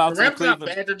out to the Cleveland. Not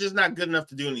bad. They're just not good enough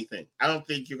to do anything. I don't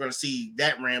think you're going to see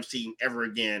that Rams team ever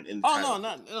again.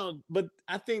 No. But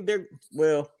I think they're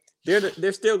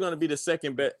still going to be the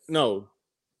second best. No,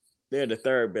 they're the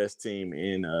third best team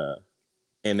in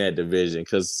that division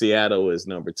because Seattle is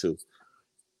number 2,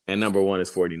 and number 1 is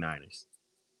 49ers.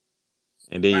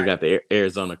 And then you got the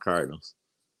Arizona Cardinals.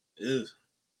 Ew.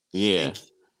 Yeah.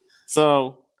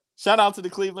 So, shout out to the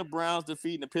Cleveland Browns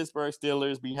defeating the Pittsburgh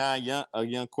Steelers behind a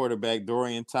young quarterback,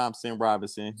 Dorian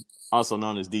Thompson-Robinson, also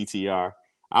known as DTR.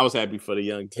 I was happy for the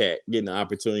young cat getting the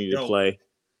opportunity to play,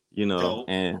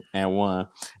 and won.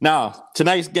 Now,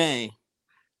 tonight's game,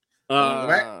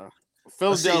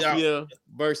 Philadelphia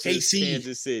versus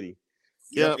Kansas City.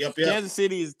 Yep. Kansas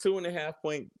City is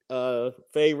 2.5-point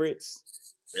favorites.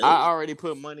 Really? I already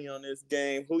put money on this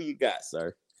game. Who you got,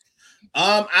 sir?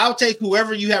 I'll take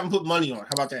whoever you haven't put money on. How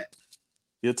about that?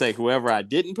 You'll take whoever I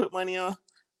didn't put money on?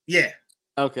 Yeah.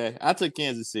 Okay. I took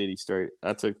Kansas City straight.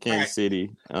 I took Kansas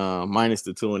City minus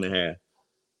the 2.5.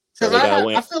 Because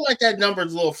I feel like that number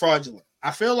is a little fraudulent.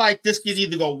 I feel like this could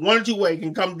either go one or two ways. It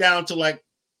can come down to like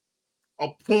a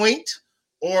point,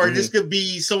 or this could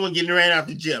be someone getting ran out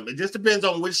the gym. It just depends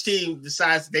on which team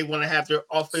decides they want to have their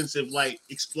offensive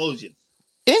explosion.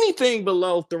 Anything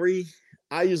below 3,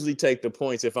 I usually take the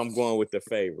points if I'm going with the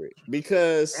favorite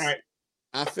because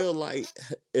I feel like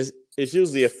it's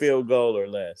usually a field goal or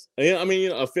less. I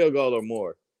mean, a field goal or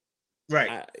more.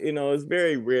 Right. It's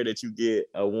very rare that you get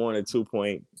a 1 or 2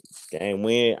 point game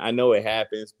win. I know it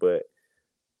happens, but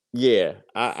yeah,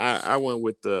 I went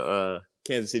with the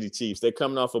Kansas City Chiefs. They're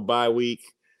coming off a bye week.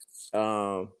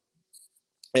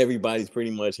 Everybody's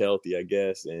pretty much healthy, I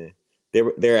guess, and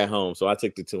they're at home, so I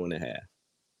took the 2.5.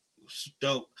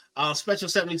 Dope. Special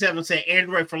 77 said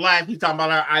Android for life. He's talking about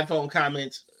our iPhone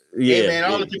comments. Yeah, man,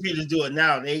 all the computers do it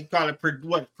now. They call it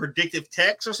predictive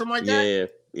text or something like that.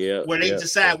 Yeah. Where they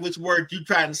decide which word you're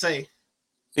trying to say.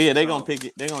 Yeah, they're gonna pick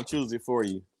it. They're gonna choose it for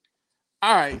you.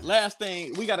 All right, last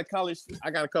thing. I got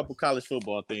a couple college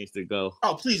football things to go.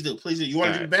 Oh, please do. You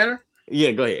want to do better?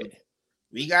 Yeah, go ahead.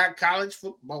 We got college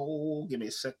football. Give me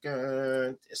a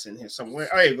second. It's in here somewhere.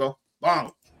 Oh, there you go. Boom.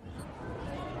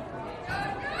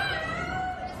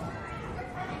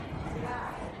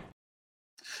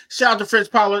 Shout out to Fritz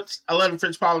Pollard. I love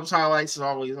Fritz Pollard's highlights. It's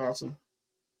always awesome.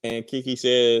 And Kiki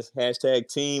says,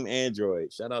 #Team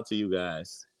Android. Shout out to you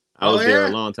guys. I was there a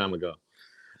long time ago.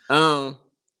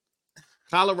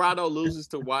 Colorado loses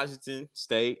to Washington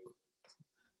State.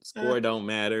 Score don't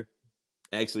matter.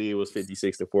 Actually, it was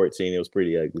 56-14. It was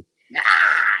pretty ugly. Damn.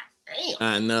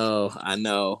 I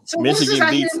know. So Michigan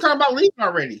beats. Talking about leaving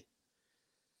already.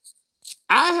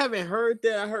 I haven't heard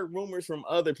that. I heard rumors from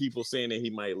other people saying that he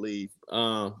might leave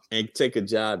and take a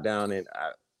job down in.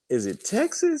 Is it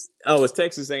Texas? Oh, it's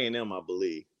Texas A&M, I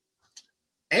believe.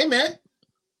 Hey, man.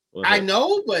 I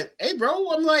know, but hey,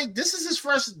 bro, I'm like, this is his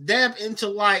first dab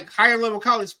into higher level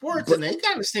college sports, and they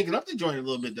kind of stinking up the joint a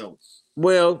little bit, though.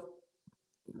 Well,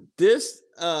 it's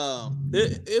a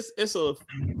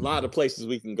lot of places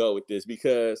we can go with this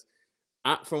because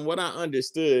from what I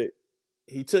understood,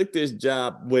 he took this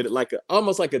job with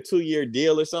almost like a 2-year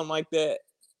deal or something like that.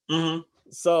 Mm-hmm.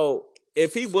 So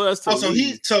if he was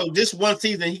to so this one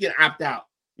season he can opt out.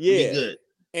 Yeah. Be good.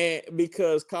 And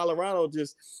because Colorado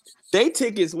they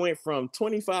tickets went from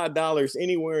 $25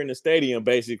 anywhere in the stadium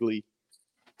basically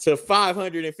to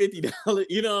 $550.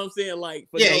 You know what I'm saying? Like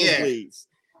for nosebleeds,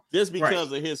 just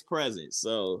because of his presence.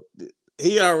 So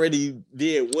he already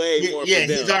did way more. Yeah,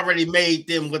 he's already made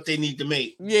them what they need to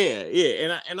make. Yeah.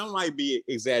 And I might be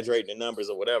exaggerating the numbers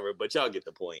or whatever, but y'all get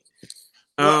the point.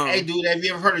 Well, hey, dude, have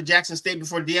you ever heard of Jackson State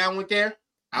before Deion went there?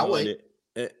 I went.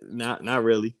 Not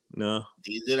really. No.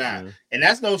 Neither did I. And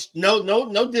that's no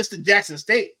diss to Jackson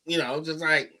State. You know, just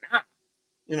like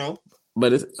you know.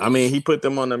 But he put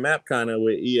them on the map kind of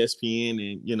with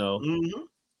ESPN and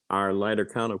our lighter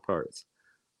counterparts.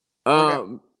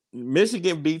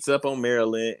 Michigan beats up on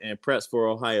Maryland and preps for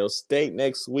Ohio State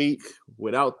next week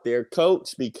without their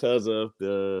coach because of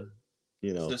the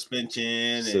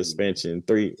suspension.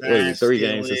 Three games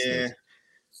suspension.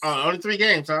 Oh, only 3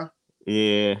 games, huh?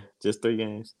 Yeah, just 3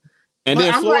 games. And but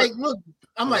then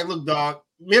I'm like, look, dog.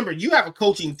 Remember, you have a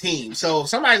coaching team, so if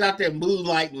somebody's out there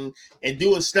moonlighting and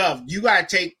doing stuff, you gotta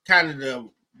take kind of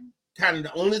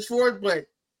the onus for it. But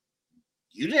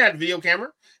you didn't have the video camera,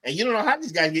 and you don't know how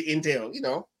these guys get intel. You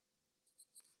know.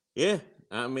 Yeah,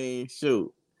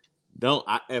 shoot.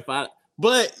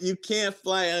 But you can't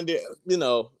fly under. You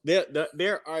know,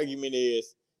 their argument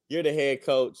is you're the head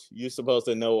coach. You're supposed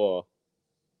to know all.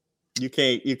 You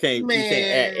can't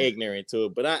act ignorant to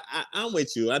it. But I'm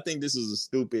with you. I think this is a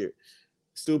stupid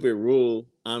rule.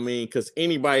 Because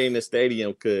anybody in the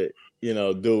stadium could,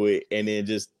 do it and then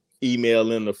just email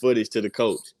them the footage to the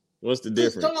coach. What's the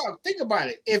difference? Think about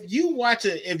it. If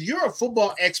you're a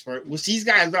football expert, which these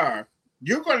guys are,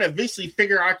 you're going to eventually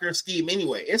figure out their scheme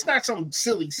anyway. It's not some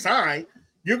silly sign.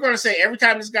 You're going to say every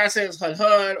time this guy says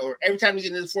HUD, or every time you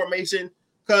get in this formation,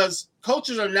 because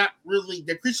coaches are not really,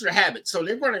 they're creatures of habit. So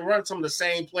they're going to run some of the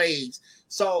same plays.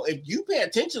 So if you pay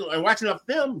attention and watch enough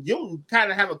film, you'll kind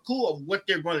of have a clue of what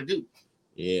they're going to do.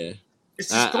 Yeah. It's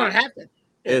just going to happen.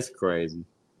 It's crazy.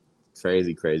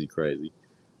 Crazy.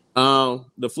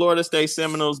 The Florida State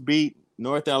Seminoles beat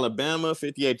North Alabama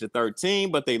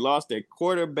 58-13, but they lost their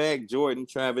quarterback, Jordan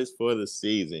Travis, for the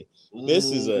season. This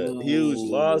is a huge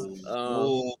loss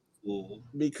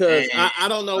because I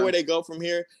don't know where they go from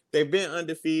here. They've been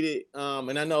undefeated.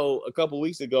 And I know a couple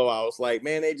weeks ago, I was like,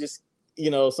 man, they just,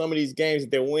 some of these games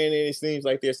that they're winning, it seems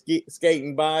like they're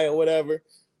skating by or whatever.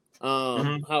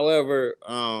 However,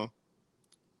 I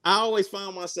always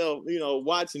found myself,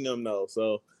 watching them though.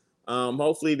 So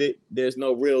hopefully there's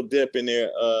no real dip in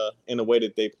there in the way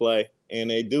that they play, and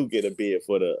they do get a bid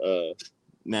for the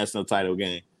national title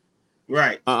game.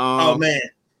 Right. Oh man,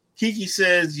 Kiki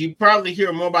says you probably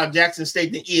hear more about Jackson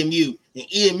State than EMU, and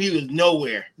EMU is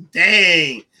nowhere.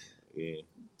 Dang. Yeah.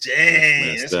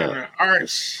 Dang. That's kind of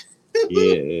harsh.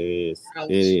 Yeah, it is.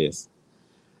 It is.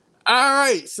 All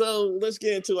right, so let's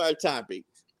get into our topic.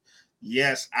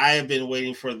 Yes, I have been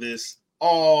waiting for this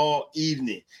all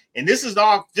evening, and this is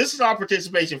all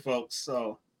participation, folks.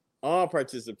 So all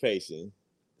participation.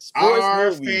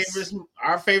 Our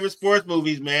favorite sports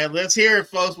movies, man. Let's hear it,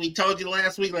 folks. We told you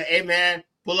last week, like, hey, man,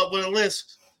 pull up with a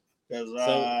list.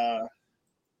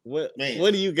 What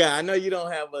do you got? I know you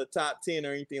don't have a top 10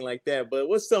 or anything like that, but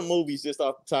what's some movies just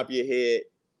off the top of your head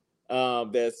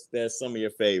that's some of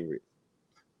your favorite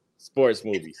sports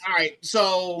movies? All right,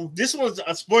 so this was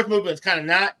a sports movie, but it's kind of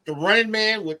not. The Running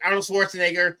Man with Arnold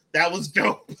Schwarzenegger. That was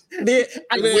dope. The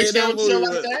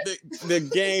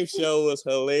game show was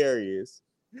hilarious.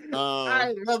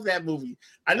 I love that movie.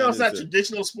 I know it's not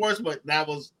traditional sports, but that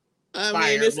was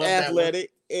fire. It's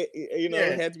athletic.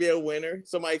 It had to be a winner.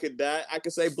 Somebody could die. I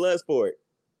could say Bloodsport.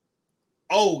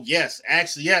 Oh, yes.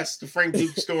 Actually, yes. The Frank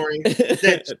Duke story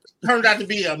that turned out to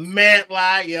be a mad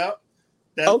lie. Yep.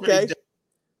 That's okay.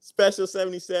 Special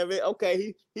 77.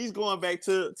 Okay, he's going back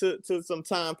to some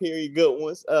time period good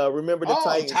ones. Remember the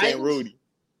Titans and Rudy.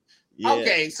 Yeah.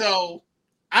 Okay, so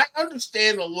I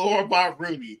understand the lore about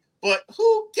Rudy, but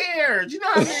who cares? You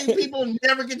know how many people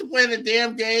never get to play in a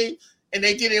damn game and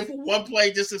they get in for one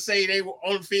play just to say they were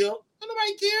on the field?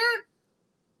 Nobody cared.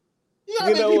 You know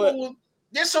how many people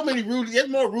there's so many Rudies. There's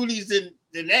more Rudies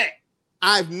than that.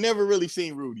 I've never really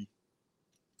seen Rudy.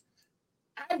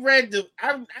 I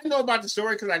know about the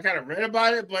story because I kind of read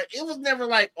about it, but it was never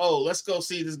like, oh, let's go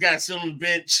see this guy sit on the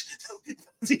bench.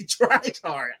 He tried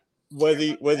hard. Was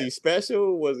he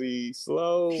special? Was he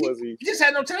slow? He just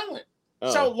had no talent.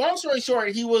 Oh. So long story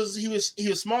short, he was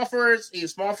small for his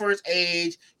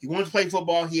age. He wanted to play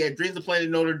football. He had dreams of playing at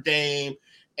Notre Dame,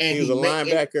 and he was a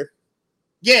linebacker.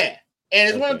 Yeah, and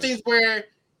it's one of the things where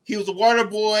he was a water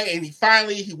boy, and he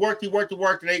worked, and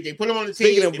they put him on the team.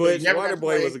 Speaking of which, Water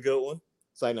Boy was a good one.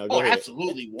 So I know.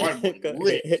 Absolutely, Water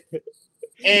Boy.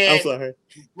 And I'm sorry.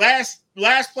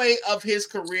 Last play of his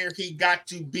career, he got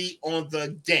to be on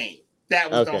the game. That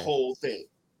was the whole thing.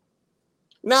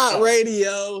 Not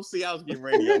radio. See, I was getting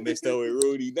radio mixed up with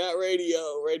Rudy. Not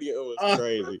radio. Radio was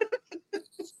crazy.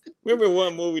 Remember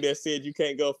one movie that said you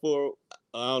can't go full?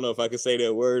 I don't know if I can say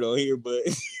that word on here, but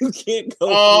you can't go.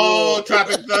 Oh,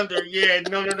 Tropic Thunder. Yeah,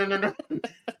 no.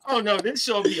 Oh no, this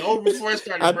show will be over before it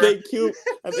started. I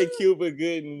think Cuba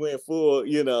Gooding went full.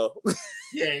 You know.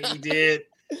 Yeah, he did.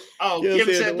 Oh,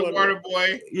 Kim said the Water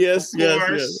Boy. Yes.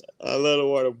 I love the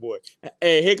Water Boy.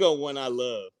 Hey, here go one I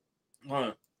love.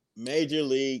 Major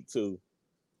League 2.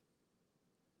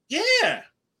 Yeah,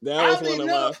 that was one of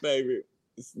my favorite.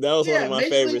 That was one of my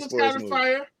favorite sports movies.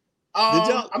 Fire.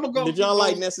 Did y'all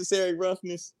like Necessary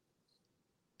Roughness?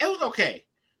 It was okay.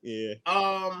 Yeah.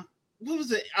 What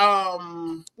was it?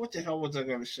 What the hell was I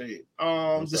going to say?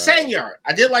 The Sand-Yard.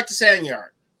 I did like the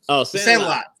Sand-Yard. Oh, the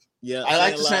Sandlot. Yeah, I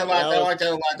like the Sandlot. I like that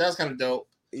a lot. That was kind of dope.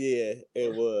 Yeah,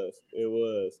 it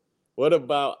was. What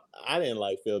about? I didn't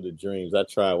like Field of Dreams. I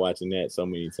tried watching that so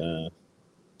many times.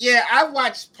 Yeah, I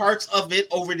watched parts of it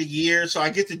over the years, so I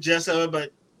get the gist of it.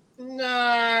 But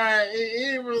nah,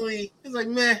 it really. It's like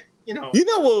meh. You know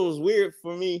what was weird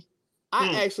for me?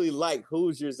 I actually liked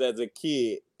Hoosiers as a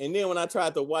kid, and then when I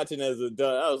tried to watch it as an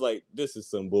adult, I was like, "This is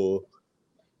some bull."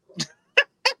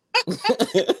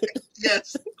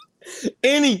 Yes.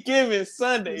 Any Given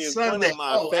Sunday is one of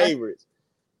my favorites.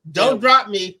 Don't drop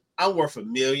me. I'm worth $1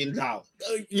 million.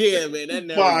 Yeah, man, that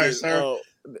never gets old.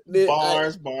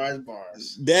 Bars.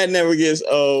 That never gets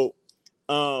old.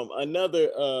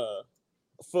 Another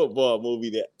football movie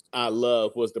that I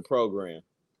love was The Program.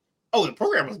 Oh, The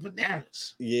Program was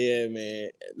bananas. Yeah, man.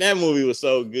 That movie was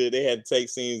so good. They had to take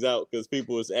scenes out because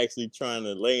people was actually trying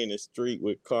to lay in the street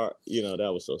with car. You know,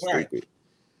 that was so stupid.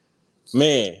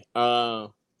 Man,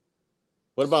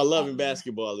 what about Love and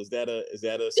Basketball? Is that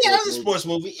a sports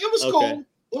movie? It was cool.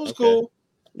 It was cool.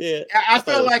 Yeah. I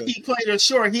felt like he played it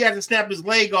short. He had to snap his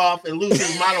leg off and lose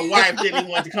his model wife. Then he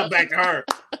wanted to come back to her.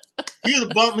 He was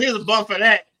a bump for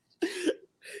that.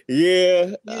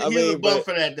 Yeah, I mean, a bump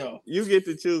for that though. You get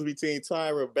to choose between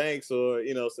Tyra Banks or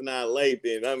Sanaa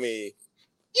Lathan. I mean,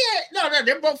 no,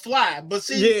 they're both fly. But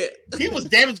see, he was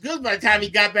damaged goods by the time he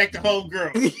got back to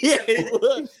homegirl. Yeah, he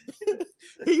was.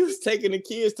 He was taking the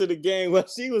kids to the game while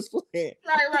she was playing.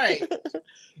 Right.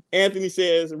 Anthony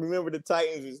says, "Remember the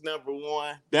Titans is number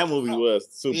one." That movie was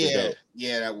super dope.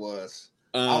 Yeah, that was.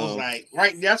 I was like,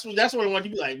 right. That's what I want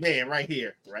you to be like, man, right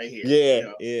here.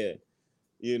 Yeah.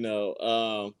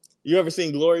 You ever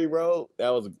seen Glory Road? That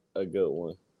was a good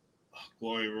one.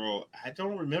 Glory Road. I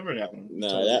don't remember that one.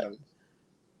 No,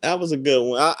 that was a good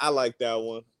one. I like that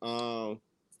one.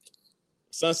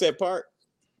 Sunset Park.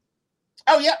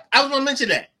 Oh yeah, I was gonna mention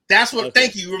that. That's what.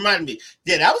 Thank you. You reminded me.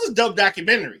 Yeah, that was a dope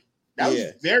documentary. That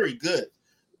was very good.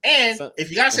 And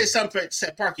if you gotta say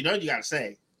Sunset Park, you gotta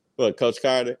say what, Coach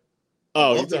Carter.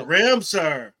 Oh, above the rim,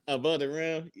 sir. Above the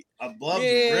rim. Above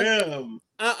the rim.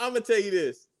 I'm gonna tell you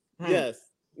this.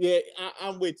 Yes. Yeah,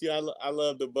 I'm with you. I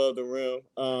loved Above the Rim.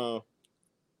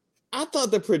 I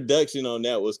thought the production on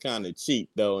that was kind of cheap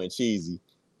though and cheesy.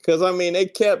 Because I mean, they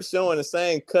kept showing the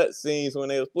same cut scenes when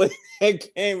they was playing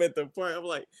that game at the point. I'm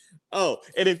like, oh,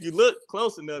 and if you look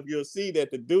close enough, you'll see that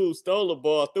the dude stole the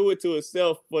ball, threw it to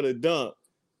himself for the dunk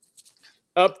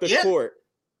up the court.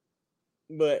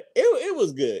 But it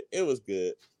was good. It was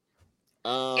good.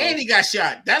 And he got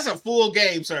shot. That's a full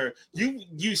game, sir.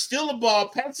 You steal the ball,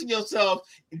 pass it yourself,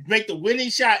 make the winning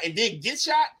shot, and then get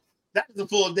shot. That's a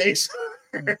full day,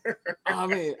 sir. I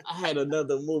mean, I had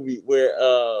another movie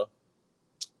where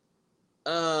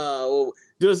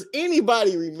does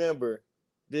anybody remember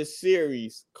this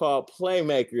series called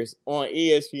Playmakers on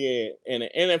ESPN? And the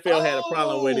NFL had a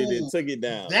problem with it and took it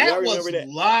down. That was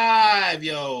live,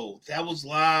 yo. That was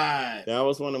live. That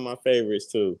was one of my favorites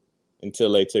too,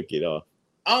 until they took it off.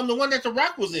 The one that The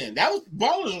Rock was in. That was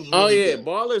Ballers. Good.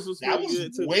 Ballers was that really was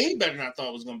good too. Way better than I thought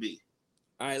it was gonna be.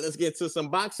 All right, let's get to some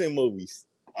boxing movies.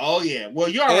 Oh yeah. Well,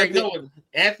 you already know what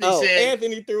Anthony said.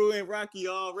 Anthony threw in Rocky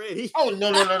already. Oh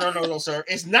no, sir.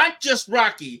 It's not just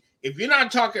Rocky. If you're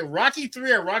not talking Rocky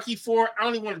 3 or Rocky 4, I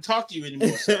don't even want to talk to you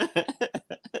anymore, sir.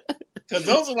 Because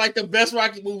those are like the best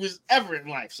Rocky movies ever in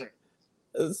life, sir.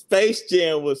 Space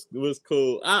Jam was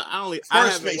cool. I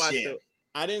haven't watched it.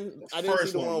 I didn't see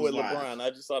the one with LeBron. I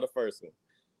just saw the first one.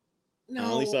 No, I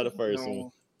only saw the first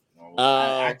one. No,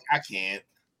 I can't.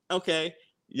 Okay,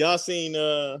 y'all seen?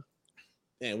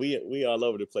 Man, we all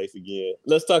over the place again.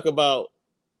 Let's talk about.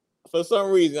 For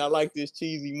some reason, I like this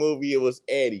cheesy movie. It was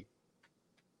Eddie.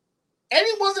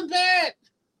 Eddie wasn't bad.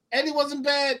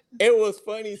 It was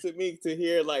funny to me to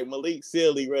hear like Malik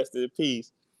Sealy, rest in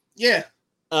peace. Yeah.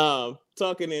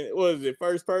 talking in what was it,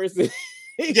 first person?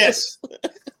 Yes.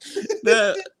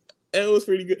 It was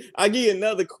pretty good. I'll give you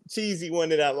another cheesy one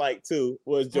that I like too,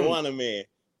 was Joanna Man.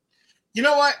 You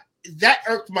know what? That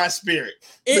irked my spirit.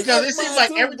 Because it seems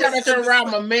like every time I turn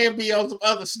around, my man be on some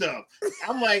other stuff.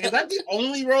 I'm like, is that the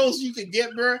only roles you can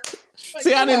get, bro? Like,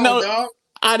 see, I didn't know. Dog.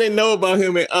 I didn't know about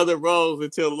him in other roles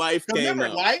until Life came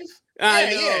out. Life?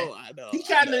 I know.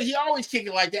 He always kick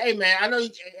it like that. Hey man, I know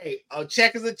a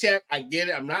check is a check. I get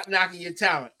it. I'm not knocking your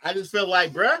talent. I just feel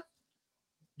like, bruh,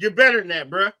 you're better than that,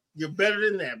 bruh. You're better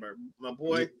than that, bro, my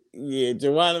boy. Yeah,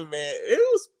 Joanna Man.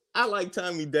 I like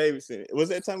Tommy Davidson. Was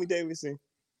that Tommy Davidson?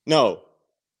 No.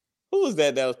 Who was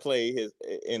that was playing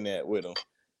in that with him?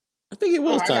 I think it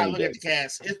was Tommy. I gotta look at the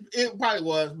cast. It probably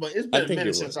was, but it's been a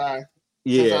minute since I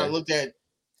looked at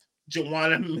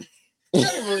Joanna Man. That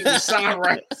didn't really sound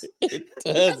right.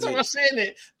 That's what I'm saying.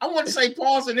 It. I want to say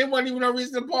pause, and there wasn't even no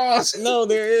reason to pause. No,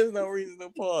 there is no reason to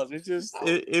pause. It's just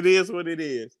it is what it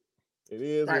is. It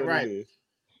is what it is.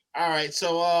 All right,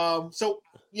 so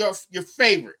your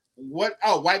favorite? What?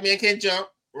 Oh, White Man Can't Jump.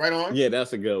 Right on. Yeah,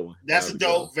 that's a good one. That's a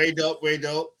dope. Very dope. Very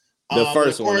dope. The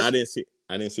first one, I didn't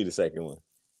see the second one.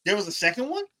 There was a second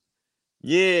one?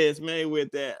 Yeah, it's made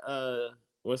with that.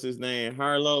 What's his name?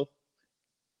 Harlow.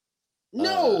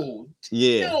 No.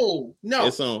 No.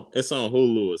 It's on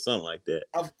Hulu or something like that.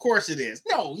 Of course it is.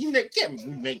 No, you can't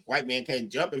make White Man Can't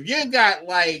Jump. If you ain't got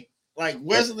like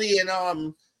Wesley and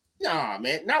nah,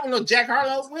 man, not with no Jack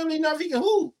Harlow. We don't even know if he can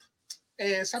hoop.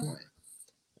 And something.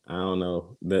 I don't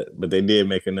know, but they did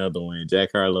make another one.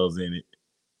 Jack Harlow's in it.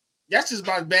 That's just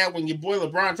about as bad when your boy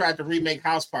LeBron tried to remake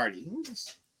House Party.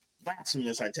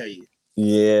 Blasphemous, I tell you.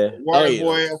 Yeah.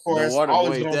 Waterboy, of course,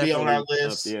 always going to be on our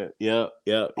list. Yep.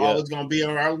 Always going to be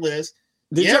on our list.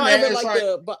 Did y'all ever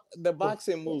like the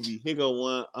boxing movie? Here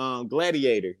go one.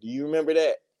 Gladiator. Do you remember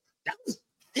that?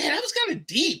 That was kind of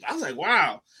deep. I was like,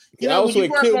 wow. You know, I was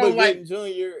with Cuba Jr.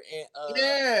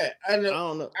 and I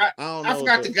know. I don't know. I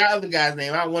forgot the other guy's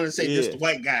name. I don't want to say just the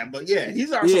white guy, but yeah,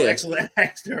 he's also an excellent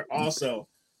actor. Also,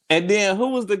 and then who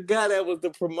was the guy that was the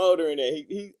promoter in that?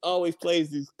 He always plays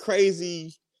these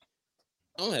crazy.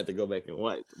 I don't have to go back and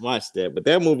watch that, but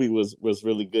that movie was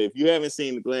really good. If you haven't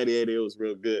seen The Gladiator, it was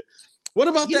real good. What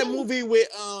about that movie with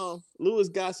Louis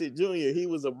Gossett Jr.? He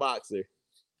was a boxer.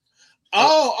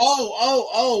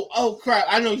 Oh, crap.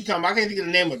 I know what you're talking about. I can't think of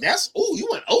the name of that. You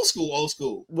went old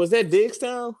school. Was that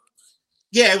Diggstown?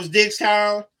 Yeah, it was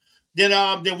Diggstown. Then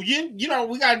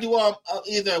we gotta do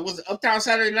either was it Uptown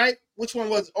Saturday Night? Which one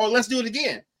was? Or Let's Do It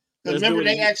Again. Because remember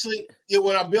they actually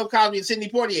when Bill Cosby and Sidney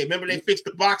Poitier. Remember they fixed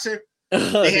the boxer.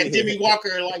 They had Jimmy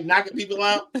Walker like knocking people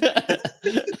out.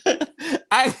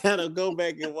 I gotta go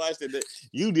back and watch it.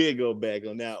 You did go back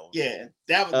on that one. Yeah,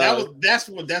 that's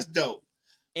dope.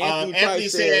 Anthony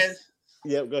says,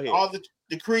 "Yep, go ahead." All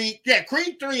the Creed,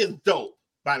 Creed 3 is dope.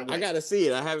 By the way, I gotta see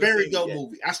it. I haven't. Very seen dope it yet.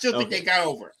 movie. I still think they got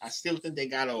over.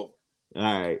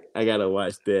 All right, I gotta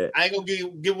watch that. I ain't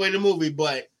gonna give away the movie,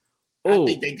 but I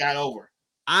think they got over.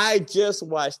 I just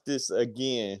watched this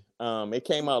again. It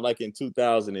came out like in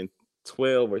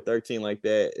 2012 or 13, like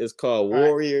that. It's called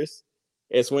Warriors.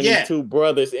 It's when these two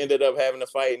brothers ended up having to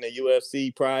fight in a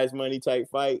UFC prize money type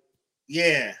fight.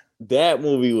 Yeah. That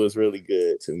movie was really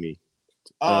good to me.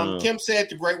 Kim said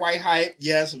The Great White Hype.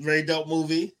 Yes, very dope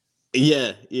movie.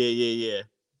 Yeah.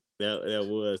 That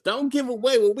was. Don't give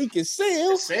away what we can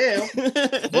sell.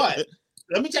 But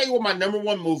let me tell you what my number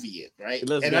one movie is, right?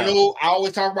 I know I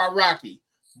always talk about Rocky,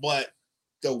 but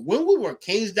the When We Were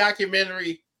Kings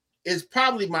documentary is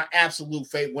probably my absolute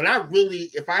favorite.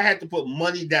 If I had to put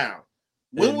money down,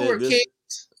 When We Were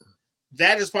Kings,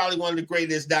 that is probably one of the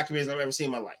greatest documentaries I've ever seen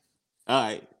in my life. All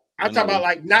right. I'm talking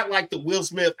about not like the Will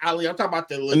Smith Ali. I'm talking about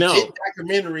the legit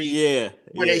documentary.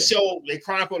 Where they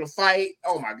chronicle the fight.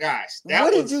 Oh my gosh.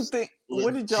 What did you think? Legit.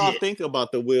 What did y'all think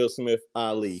about the Will Smith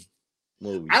Ali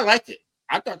movie? I liked it.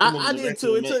 I thought I did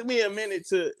too. It took me a minute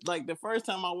to the first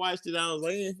time I watched it, I was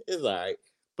like, it's all right.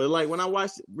 But like when I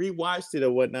rewatched it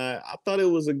or whatnot, I thought it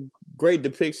was a great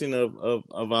depiction of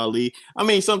Ali. I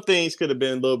mean, some things could have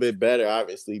been a little bit better,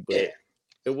 obviously, but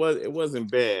it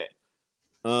wasn't bad.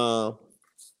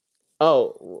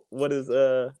 What is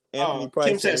Anthony Price?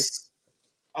 Kim says,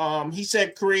 he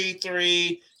said Creed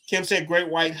 3. Kim said Great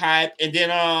White Hype, and then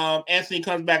Anthony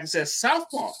comes back and says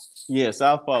Southpaw. Yeah,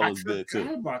 Southpaw was good too. I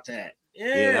forgot about that.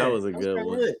 Yeah, that was a good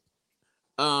one. Good.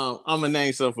 I'm gonna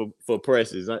name some for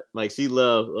Precious. Like she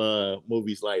loved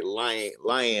movies like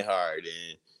Lionheart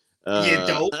and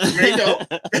dope, very dope.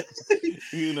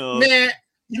 Man,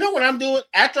 you know what I'm doing?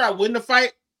 After I win the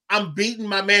fight, I'm beating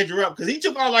my manager up because he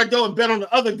took all our dough and bet on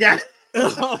the other guy.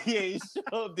 Oh yeah, he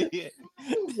sure did.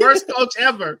 Worst coach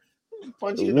ever.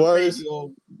 Punch you in the face,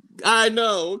 yo. I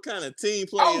know. What kind of team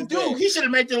play is dude, that? he should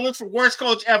have made them look for worst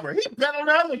coach ever. He bet on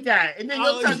the other guy, and then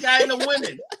your guy ended up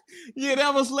winning. Yeah,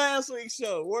 that was last week's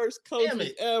show. Worst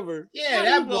coaches ever. Yeah,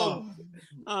 that one.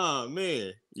 Oh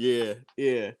man, yeah.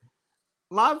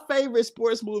 My favorite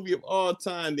sports movie of all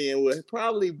time then would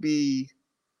probably be.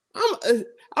 I'm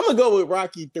gonna go with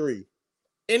Rocky 3,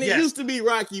 and it used to be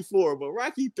Rocky 4, but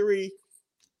Rocky 3.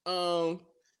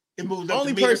 It moved the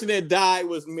only person that died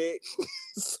was Mick,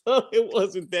 so it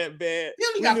wasn't that bad. He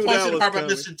only got punched in the heart by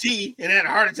Mr. T and had a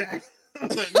heart attack. He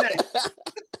punched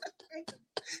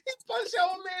that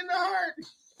old man in the heart.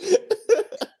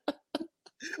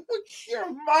 You're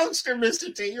a monster,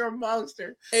 Mr. T. You're a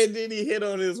monster. And then he hit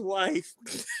on his wife.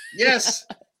 Yes.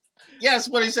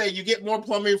 What he said? You get more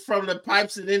plumbing from the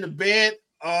pipes than in the bed.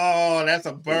 Oh, that's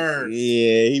a burn. Yeah,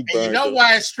 he burned. And you know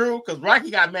why it's true? Because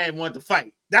Rocky got mad and wanted to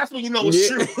fight. That's when you know it's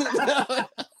true.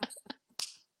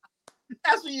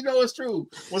 That's when you know it's true.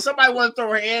 When somebody wants to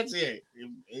throw her hands in,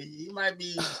 he might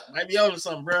be on to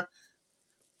something, bro.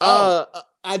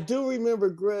 I do remember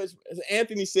Grudge.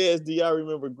 Anthony says, "Do y'all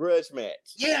remember Grudge Match?"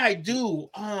 Yeah, I do.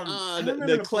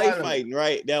 The clay fighting,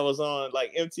 right? That was on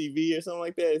like MTV or something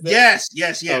like that. Is that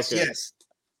yes. Okay.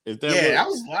 Is that that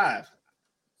was live.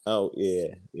 Oh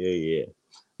yeah.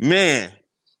 Man,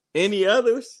 any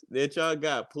others that y'all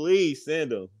got? Please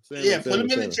send them. Put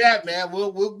them in the chat, man.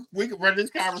 We can run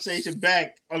this conversation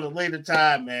back on a later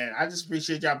time, man. I just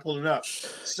appreciate y'all pulling up.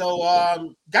 So,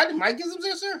 got any Mike-isms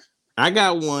there, sir? I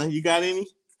got one. You got any?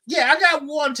 Yeah, I got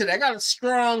one today. I got a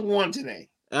strong one today.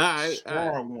 All right,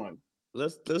 strong one.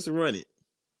 Let's run it.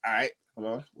 All right, hold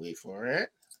on. Wait for it.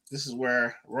 This is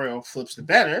where Royal flips the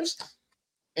banners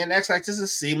and acts like this is a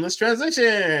seamless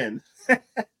transition. As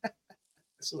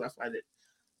soon as I find it.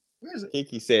 Where is it?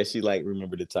 Kiki said she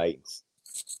Remember the Titans.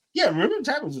 Yeah, Remember the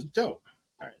Titans was dope.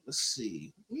 All right, let's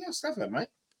see. We got stuff at Mike.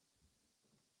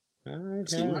 All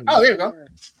right. Oh, there we go.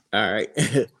 All right.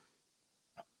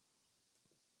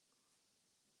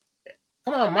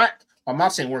 Come on, Mike. My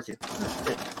mouse ain't working.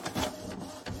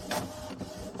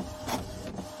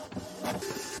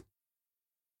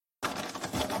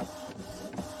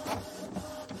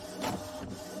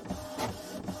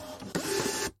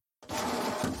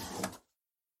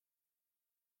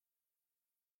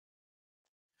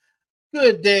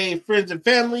 Good day, friends and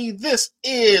family. This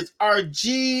is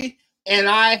RG, and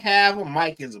I have a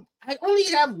Mike-ism. I only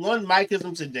have one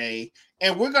Mike-ism today,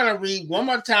 and we're going to read one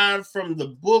more time from the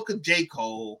book of J.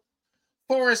 Cole.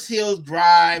 Forest Hills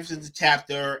Drives is the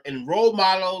chapter, and Role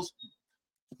Models,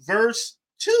 verse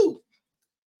 2.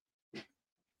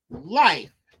 Life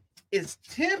is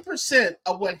 10%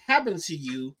 of what happens to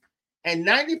you and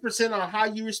 90% on how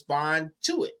you respond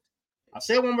to it. I'll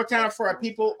say it one more time for our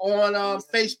people on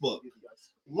Facebook.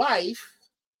 Life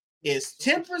is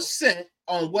 10%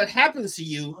 on what happens to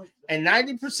you and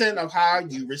 90% of how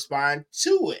you respond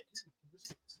to it.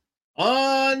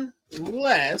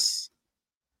 Unless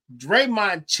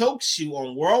Draymond chokes you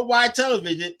on worldwide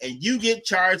television and you get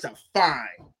charged a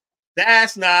fine.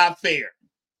 That's not fair.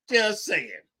 Just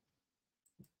saying.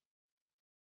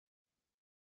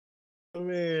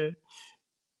 Man,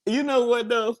 you know what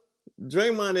though?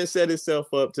 Draymond has set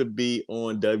himself up to be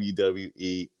on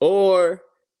WWE or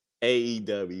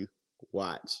AEW.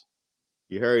 Watch.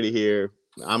 You heard it here.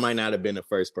 I might not have been the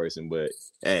first person, but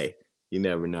hey, you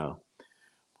never know.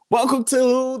 Welcome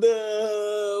to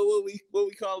the what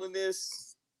we calling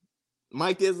this?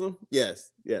 Mike-ism?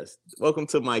 Yes. Welcome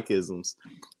to Mike-isms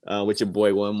with your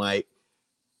boy One Mike.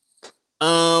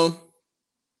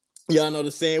 Y'all know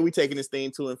the saying, we taking this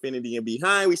thing to infinity and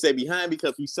behind. We say behind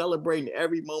because we celebrating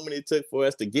every moment it took for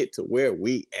us to get to where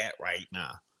we at right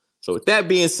now. So with that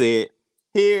being said,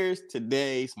 here's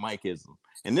today's Mike-ism.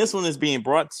 And this one is being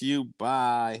brought to you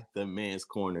by The Man's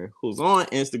Corner, who's on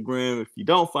Instagram. If you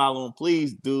don't follow them,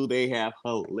 please do. They have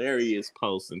hilarious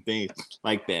posts and things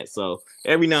like that. So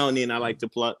every now and then I like to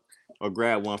pluck or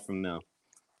grab one from them.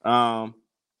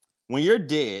 When you're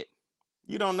dead,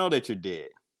 you don't know that you're dead.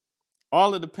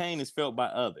 All of the pain is felt by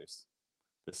others.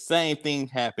 The same thing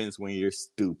happens when you're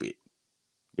stupid.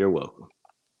 You're welcome.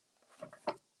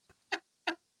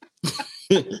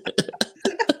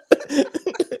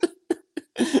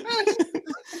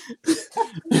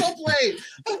 Well played.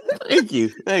 Thank you.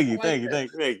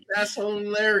 That's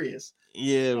hilarious.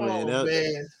 Yeah, man.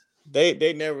 Man.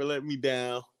 They never let me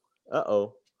down.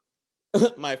 Uh-oh.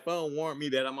 My phone warned me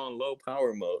that I'm on low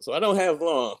power mode, so I don't have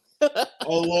long.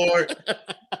 Oh, Lord.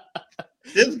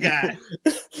 This guy.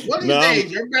 One of these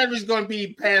days, your battery's going to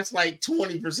be past like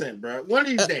 20%, bro. One of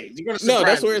these days. You're going to No,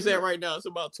 that's where it's at right now. It's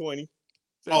about 20.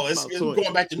 It's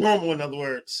going back to normal, in other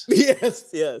words.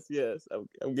 Yes.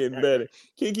 I'm getting better.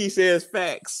 Kiki says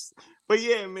facts. But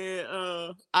yeah, man,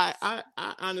 I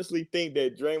honestly think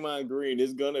that Draymond Green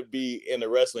is gonna be in the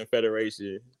Wrestling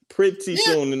Federation pretty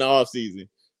soon in the offseason.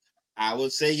 I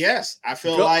would say yes. I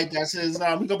feel like that's his. He's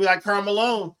gonna be like Karl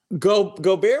Malone.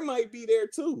 Gobert might be there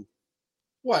too.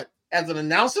 What, as an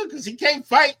announcer? Because he can't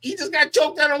fight. He just got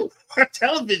choked out on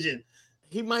television.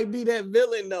 He might be that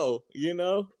villain though. You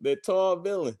know, that tall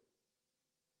villain.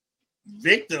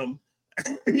 Victim.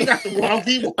 You got the wrong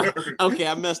keyword. Okay,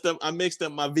 I messed up. I mixed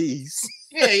up my V's.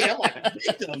 Yeah. I'm like,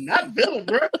 victim, not villain,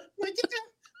 bro. Like,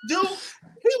 dude,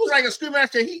 he was like a scream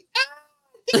after I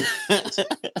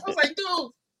was like,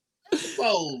 dude,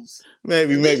 suppose.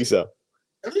 Maybe so.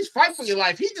 At least fight for your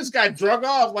life. He just got drug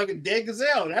off like a dead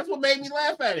gazelle. That's what made me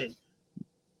laugh at him.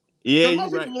 Yeah, you're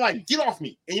right. People were like, get off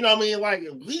me. And you know what I mean? Like,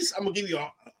 at least I'm gonna give you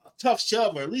a tough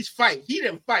shove, or at least fight. He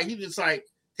didn't fight. He just like,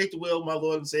 take the wheel, my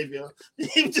Lord and Savior.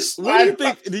 He just. What do you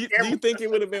think? Do you think it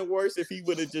would have been worse if he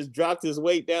would have just dropped his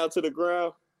weight down to the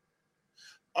ground?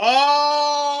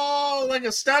 Oh, like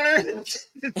a stunner,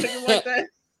 like that.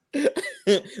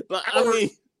 I mean,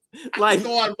 I could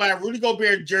go out and buy a Rudy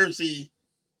Gobert jersey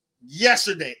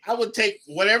yesterday. I would take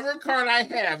whatever card I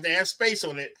have that has space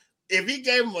on it. If he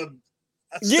gave him a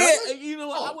stunner, you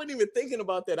know, I wasn't even thinking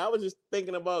about that. I was just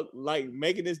thinking about like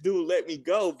making this dude let me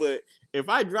go. But if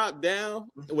I drop down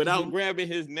without grabbing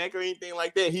his neck or anything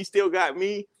like that, he still got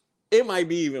me. It might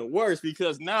be even worse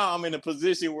because now I'm in a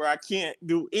position where I can't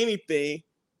do anything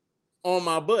on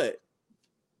my butt.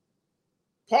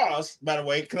 Pause, by the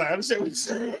way, because I understand what you're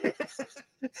saying.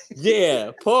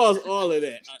 Yeah, pause all of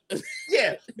that.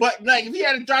 Yeah, but like if he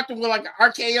had dropped him with like an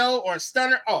RKO or a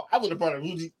stunner, I would have brought a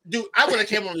Rudy. Dude, I would have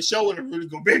came on the show with a Rudy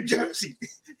Gobert jersey.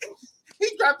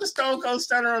 He dropped the Stone Cold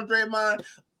Stunner on Draymond.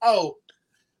 Oh,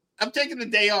 I'm taking the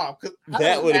day off.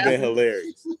 That would have been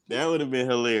hilarious. That would have been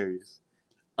hilarious.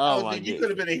 Oh my dude, you could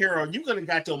have been a hero. You could have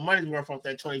got your money's worth off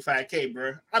that $25K,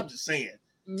 bro. I'm just saying.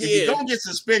 Yeah. If you don't get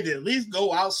suspended, at least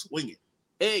go out swinging.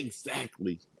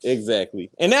 Exactly.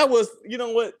 And that was, you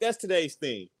know what? That's today's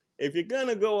thing. If you're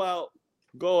gonna go out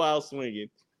swinging.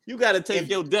 You got to take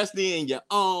your destiny in your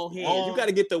own hands. You got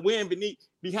to get the wind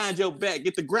behind your back,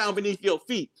 get the ground beneath your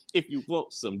feet if you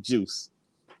want some juice.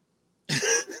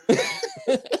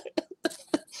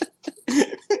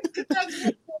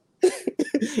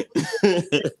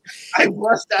 I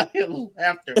bust out in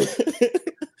laughter.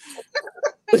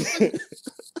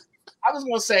 I was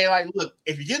gonna say, like, look,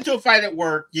 if you get into a fight at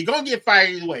work, you're gonna get fired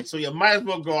either way, so you might as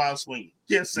well go out swinging.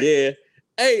 Just saying. Yeah.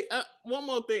 Hey, one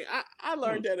more thing. I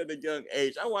learned that at a young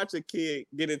age. I watched a kid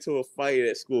get into a fight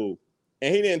at school,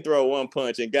 and he didn't throw one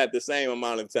punch and got the same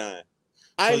amount of time.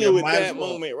 I knew at that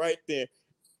moment right there.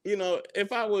 You know,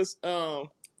 if I was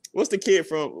what's the kid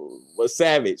was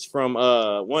Savage from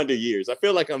Wonder Years? I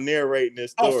feel like I'm narrating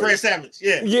this story. Oh, Fred Savage,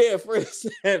 yeah. Yeah, Fred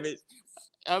Savage.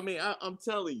 I mean, I'm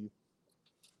telling you,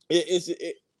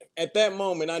 at that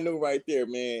moment I knew right there,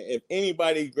 man, if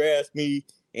anybody grabs me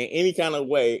in any kind of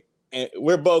way and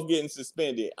we're both getting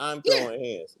suspended, I'm throwing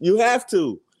hands. You have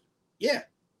to. Yeah,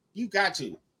 you got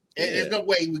to. There's no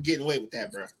way we're getting away with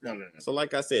that, bro. No. So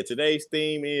like I said, today's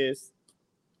theme is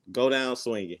go down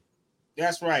swinging.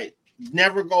 That's right.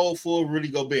 Never go full Rudy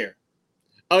Gobert.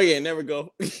 Oh, yeah, never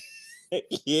go.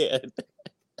 Yeah.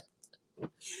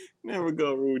 Never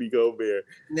go Rudy Gobert.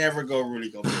 Never go Rudy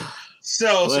Gobert.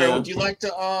 So, sir, would you like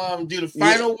to do the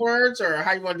final words, or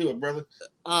how you want to do it, brother?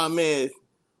 Man.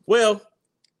 Well,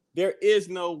 there is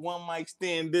no One Mic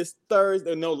Stand this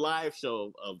Thursday, no live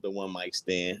show of the One Mic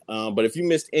Stand. But if you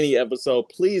missed any episode,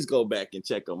 please go back and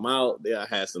check them out. They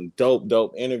had some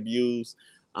dope interviews.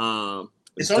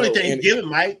 It's only Thanksgiving,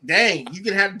 Mike. Dang, you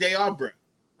can have a day off, bro.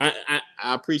 I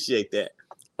appreciate that.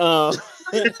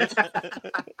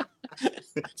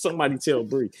 Somebody tell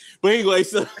Bree. But anyway,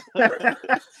 so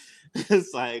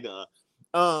it's like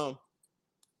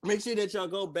make sure that y'all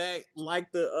go back,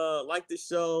 like the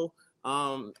show.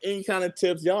 Any kind of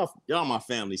tips, y'all my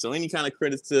family. So any kind of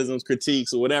criticisms,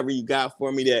 critiques, or whatever you got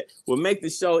for me that will make the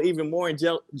show even more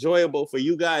enjoyable for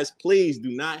you guys, please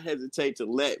do not hesitate to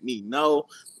let me know.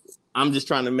 I'm just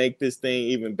trying to make this thing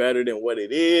even better than what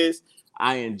it is.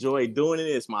 I enjoy doing it.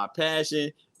 It's my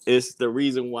passion. It's the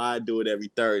reason why I do it every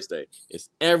Thursday. It's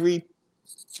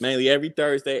mainly every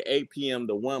Thursday, 8 p.m.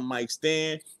 the One Mic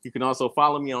Stand. You can also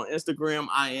follow me on Instagram.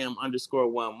 I am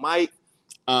 _1Mic.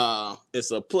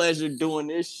 It's a pleasure doing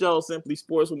this show, Simplee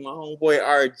Sportz, with my homeboy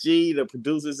RG, the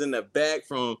producers in the back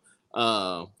from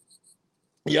y'all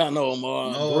know them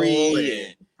all,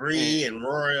 Bree and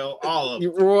Royal, all of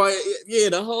Roy, yeah,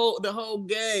 the whole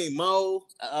game, Mo,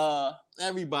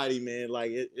 everybody, man,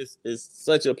 like it's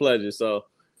such a pleasure. So,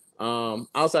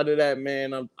 outside of that,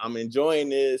 man, I'm enjoying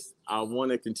this. I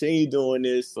want to continue doing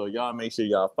this, so y'all make sure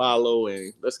y'all follow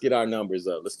and let's get our numbers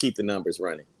up. Let's keep the numbers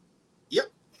running.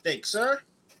 Yep, thanks, sir.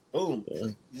 Boom. Yeah.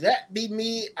 That be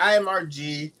me. I am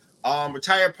RG,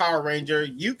 retired Power Ranger.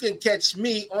 You can catch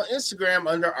me on Instagram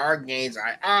under our gains.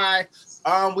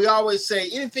 We always say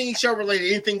anything show related,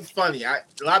 anything funny. A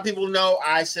lot of people know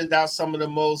I send out some of the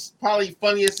most probably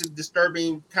funniest and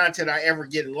disturbing content I ever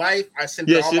get in life. I send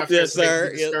it to all my friends to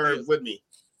be disturbed with me.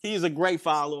 He's a great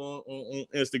follower on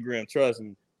Instagram. Trust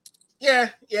me. Yeah,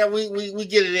 we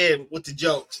get it in with the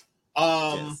jokes.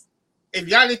 Yes. If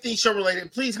you got anything show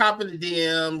related, please hop in the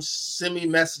DMs, send me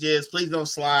messages. Please don't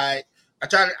slide. I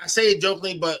say it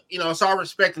jokingly, but it's all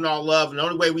respect and all love. And the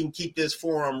only way we can keep this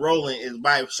forum rolling is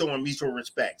by showing mutual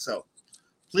respect. So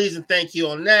please and thank you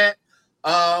on that. We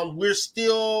got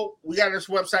this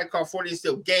website called 40 and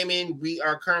Still Gaming. We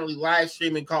are currently live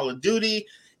streaming Call of Duty.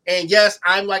 And yes,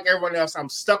 I'm like everyone else. I'm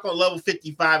stuck on level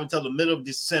 55 until the middle of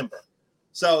December.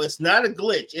 So it's not a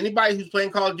glitch. Anybody who's playing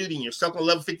Call of Duty and you're stuck on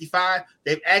level 55,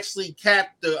 they've actually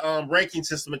capped the ranking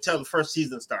system until the first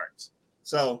season starts.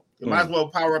 So you might as well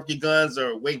power up your guns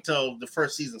or wait till the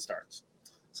first season starts.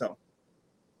 So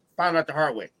found out the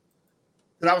hard way.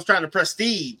 Because I was trying to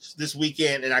prestige this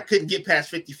weekend and I couldn't get past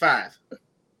 55.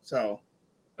 So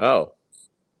yeah,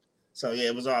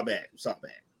 it was all bad.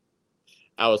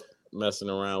 I was messing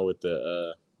around with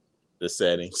the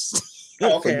settings.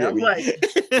 Oh, okay, I'm like,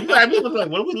 what are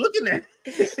we looking at?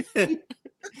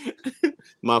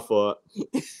 My fault.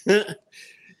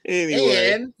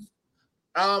 Anyway. And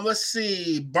let's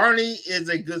see. Barney is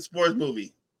a good sports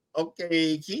movie.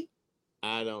 Okay, Keith.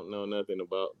 I don't know nothing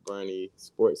about Barney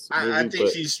sports movie. I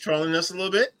think she's trolling us a little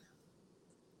bit.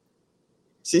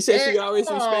 She said she always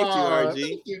respects you, RG.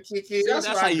 Thank you, Kiki. That's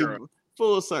how you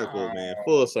full circle, man.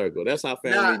 Full circle. That's how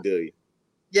family do you.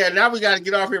 Yeah, now we got to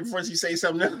get off here before she say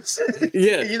something else.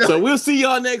 Yeah. So we'll see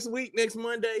y'all next week, next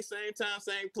Monday, same time,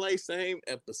 same place, same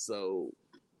episode.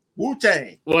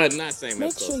 Wu-Tang. Well, not same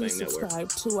Make episode, sure you same subscribe network.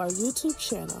 to our YouTube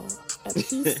channel at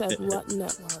He Said What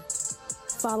Network.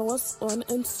 Follow us on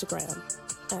Instagram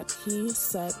at He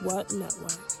Said What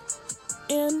Network.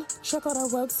 And check out our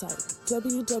website,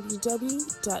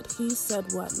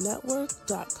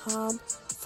 www.hesaidwhatnetwork.com